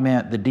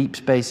augment the deep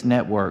space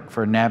network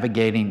for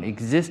navigating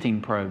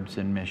existing probes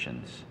and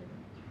missions?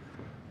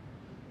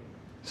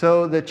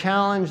 So the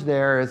challenge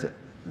there is,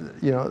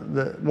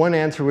 the one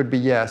answer would be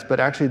yes, but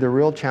actually the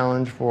real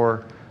challenge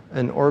for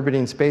an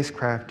orbiting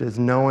spacecraft is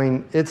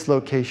knowing its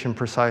location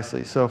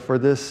precisely. So for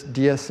this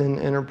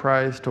DSN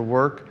Enterprise to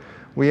work,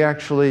 we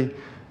actually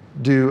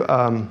do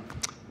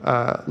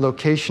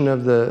location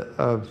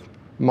of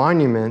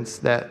monuments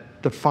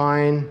that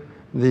define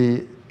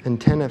the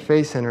antenna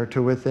phase center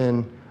to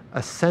within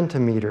a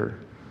centimeter,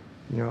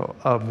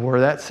 of where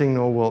that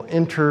signal will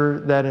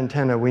enter that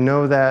antenna. We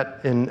know that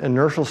in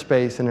inertial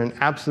space in an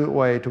absolute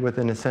way to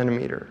within a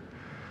centimeter.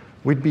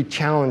 We'd be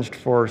challenged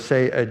for,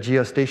 say, a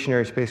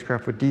geostationary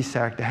spacecraft with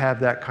DSAC to have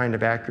that kind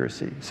of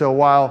accuracy. So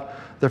while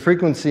the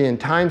frequency and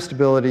time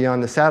stability on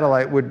the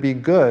satellite would be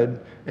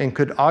good and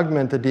could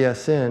augment the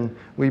DSN,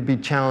 we'd be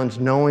challenged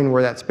knowing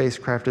where that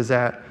spacecraft is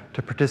at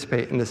to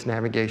participate in this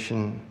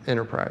navigation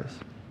enterprise.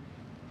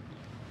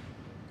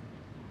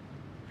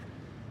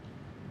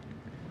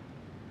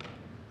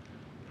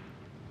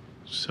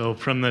 So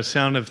from the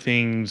sound of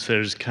things,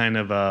 there's kind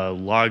of a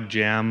log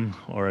jam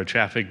or a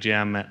traffic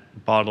jam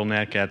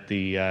bottleneck at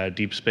the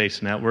Deep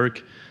Space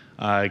Network.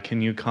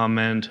 Can you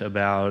comment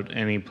about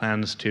any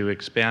plans to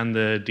expand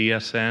the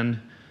DSN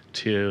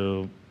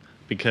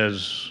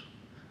because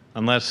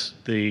unless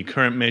the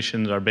current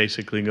missions are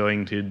basically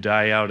going to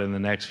die out in the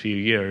next few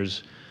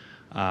years,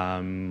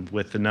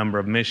 with the number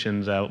of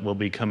missions that will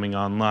be coming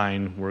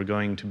online, we're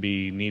going to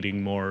be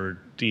needing more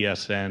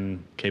DSN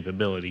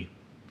capability.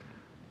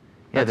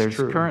 Yeah, That's there's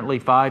true. currently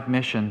 5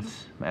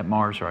 missions at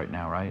Mars right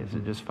now, right? Is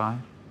it just 5?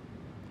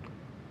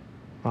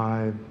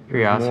 5.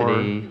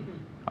 Curiosity,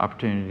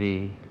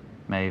 Opportunity,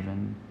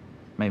 Maven.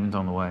 Maven's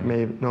on the way.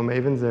 No,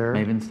 Maven's there.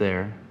 Maven's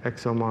there.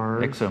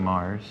 ExoMars,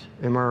 ExoMars,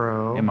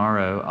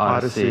 MRO,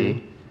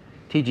 Odyssey.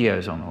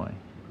 TGO's on the way.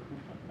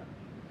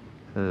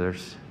 So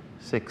there's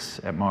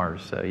 6 at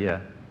Mars, so yeah.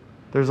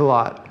 There's a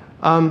lot.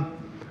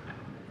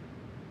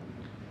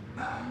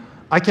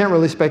 I can't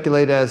really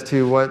speculate as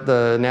to what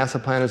the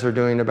NASA planners are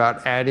doing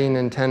about adding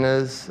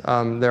antennas.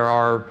 I'm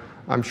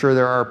sure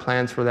there are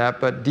plans for that,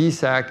 but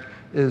DSAC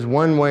is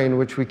one way in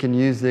which we can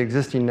use the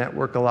existing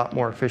network a lot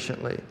more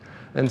efficiently.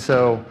 And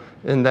so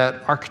in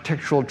that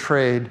architectural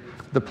trade,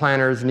 the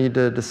planners need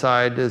to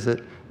decide, is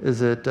it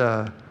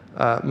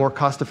more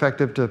cost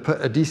effective to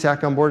put a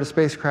DSAC on board a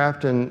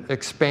spacecraft and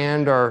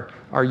expand our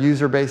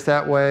user base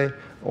that way,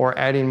 or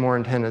adding more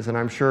antennas? And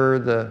I'm sure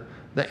the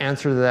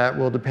answer to that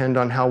will depend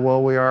on how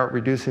well we are at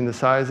reducing the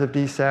size of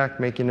DSAC,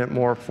 making it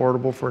more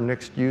affordable for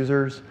next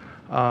users,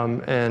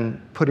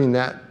 and putting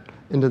that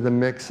into the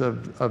mix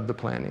of the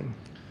planning.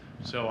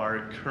 So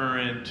our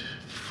current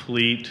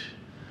fleet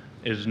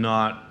is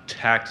not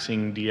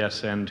taxing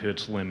DSN to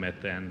its limit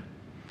then?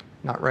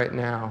 Not right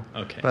now.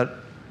 Okay. But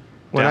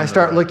when I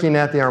start looking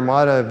at the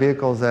Armada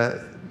vehicles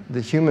that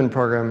the human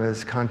program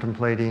is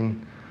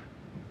contemplating,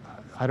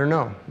 I don't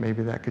know,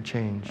 maybe that could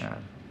change. Yeah.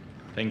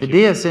 Thank The you.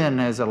 DSN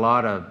has a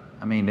lot of,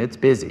 I mean, it's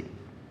busy.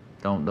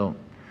 The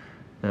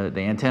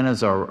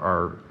antennas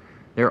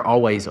they're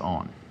always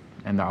on,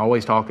 and they're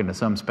always talking to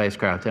some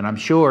spacecraft. And I'm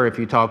sure if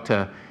you talk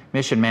to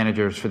mission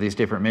managers for these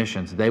different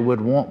missions, they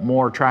would want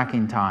more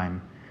tracking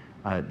time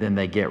than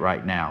they get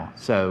right now.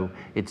 So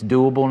it's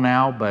doable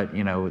now, but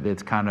you know,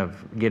 it's kind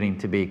of getting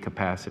to be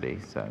capacity.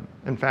 So,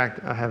 in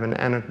fact, I have an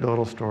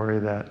anecdotal story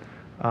that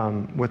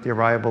with the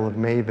arrival of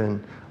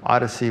Maven,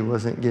 Odyssey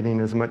wasn't getting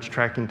as much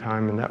tracking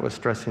time, and that was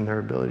stressing their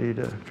ability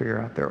to figure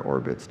out their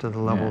orbits to the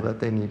level that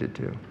they needed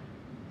to.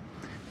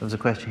 There was a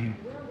question here.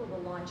 Where will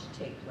the launch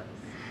take place?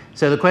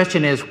 So the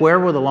question is, where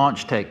will the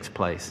launch take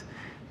place?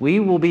 We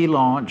will be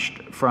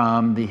launched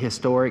from the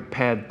historic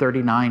Pad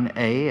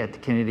 39A at the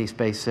Kennedy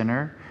Space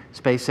Center.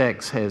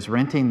 SpaceX is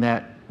renting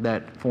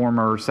that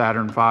former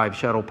Saturn V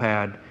shuttle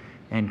pad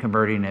and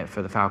converting it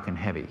for the Falcon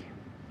Heavy.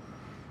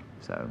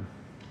 So.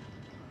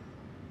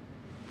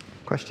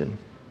 Question?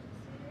 So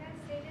you guys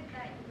stated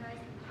that you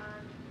guys,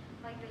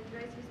 you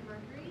guys use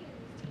Mercury in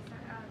the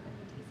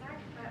DSAC,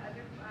 but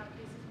other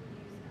places will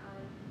use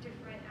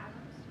different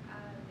atoms.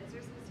 Is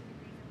there a specific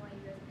reason why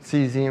you guys?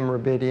 Cesium,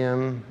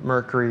 rubidium,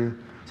 mercury.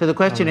 So the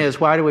question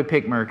is, why do we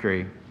pick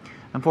mercury?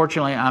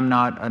 Unfortunately, I'm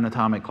not an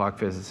atomic clock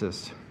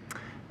physicist.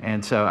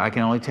 And so I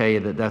can only tell you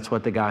that that's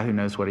what the guy who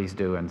knows what he's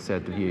doing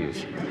said to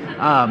use.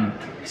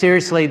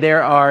 Seriously,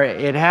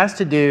 it has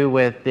to do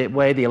with the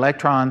way the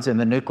electrons in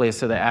the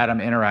nucleus of the atom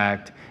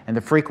interact and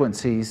the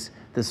frequencies,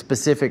 the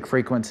specific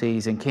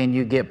frequencies, and can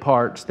you get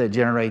parts that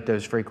generate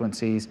those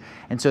frequencies?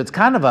 And so it's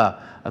kind of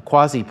a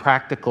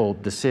quasi-practical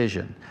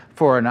decision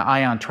for an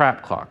ion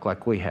trap clock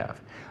like we have.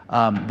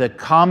 The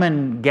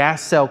common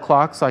gas cell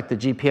clocks like the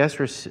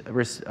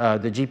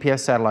GPS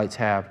satellites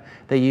have,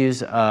 they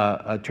use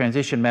a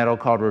transition metal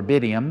called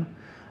rubidium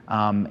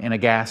in a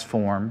gas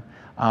form,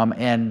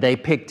 and they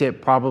picked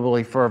it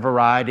probably for a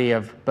variety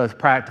of both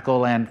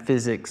practical and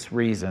physics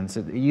reasons.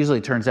 It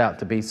usually turns out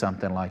to be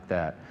something like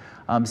that.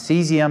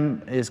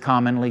 Cesium is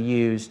commonly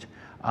used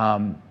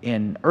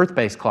in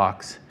Earth-based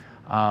clocks,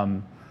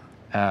 and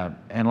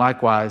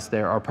likewise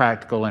there are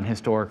practical and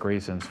historic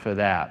reasons for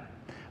that.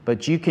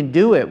 But you can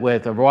do it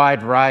with a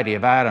wide variety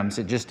of atoms.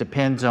 It just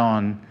depends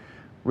on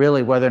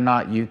really whether or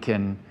not you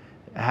can,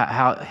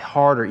 how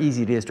hard or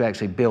easy it is to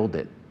actually build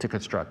it, to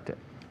construct it.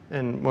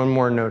 And one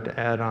more note to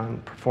add on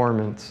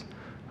performance.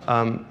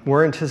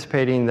 We're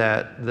anticipating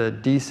that the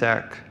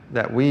DSAC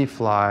that we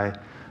fly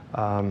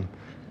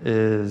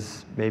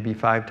is maybe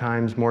 5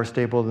 times more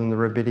stable than the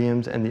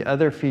rubidiums. And the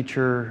other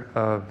feature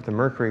of the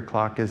Mercury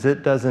clock is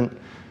it doesn't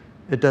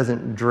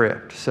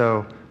drift.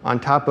 So on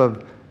top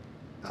of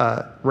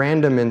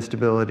random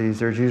instabilities,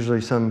 there's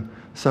usually some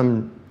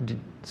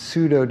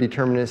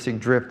pseudo-deterministic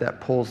drift that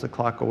pulls the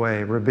clock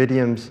away.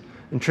 Rubidiums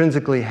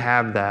intrinsically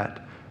have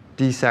that.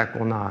 DSAC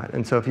will not.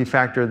 And so if you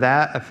factor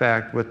that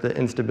effect with the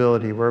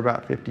instability, we're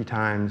about 50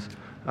 times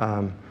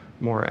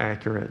more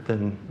accurate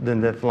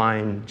than the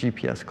flying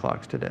GPS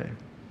clocks today.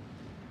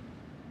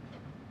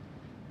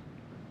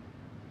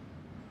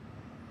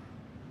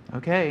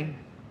 Okay.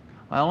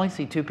 I only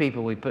see 2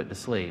 people we put to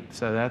sleep,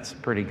 so that's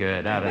pretty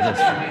good out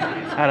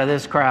of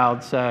this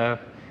crowd. So,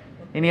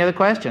 any other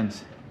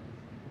questions?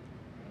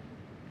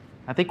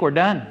 I think we're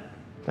done.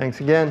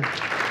 Thanks again.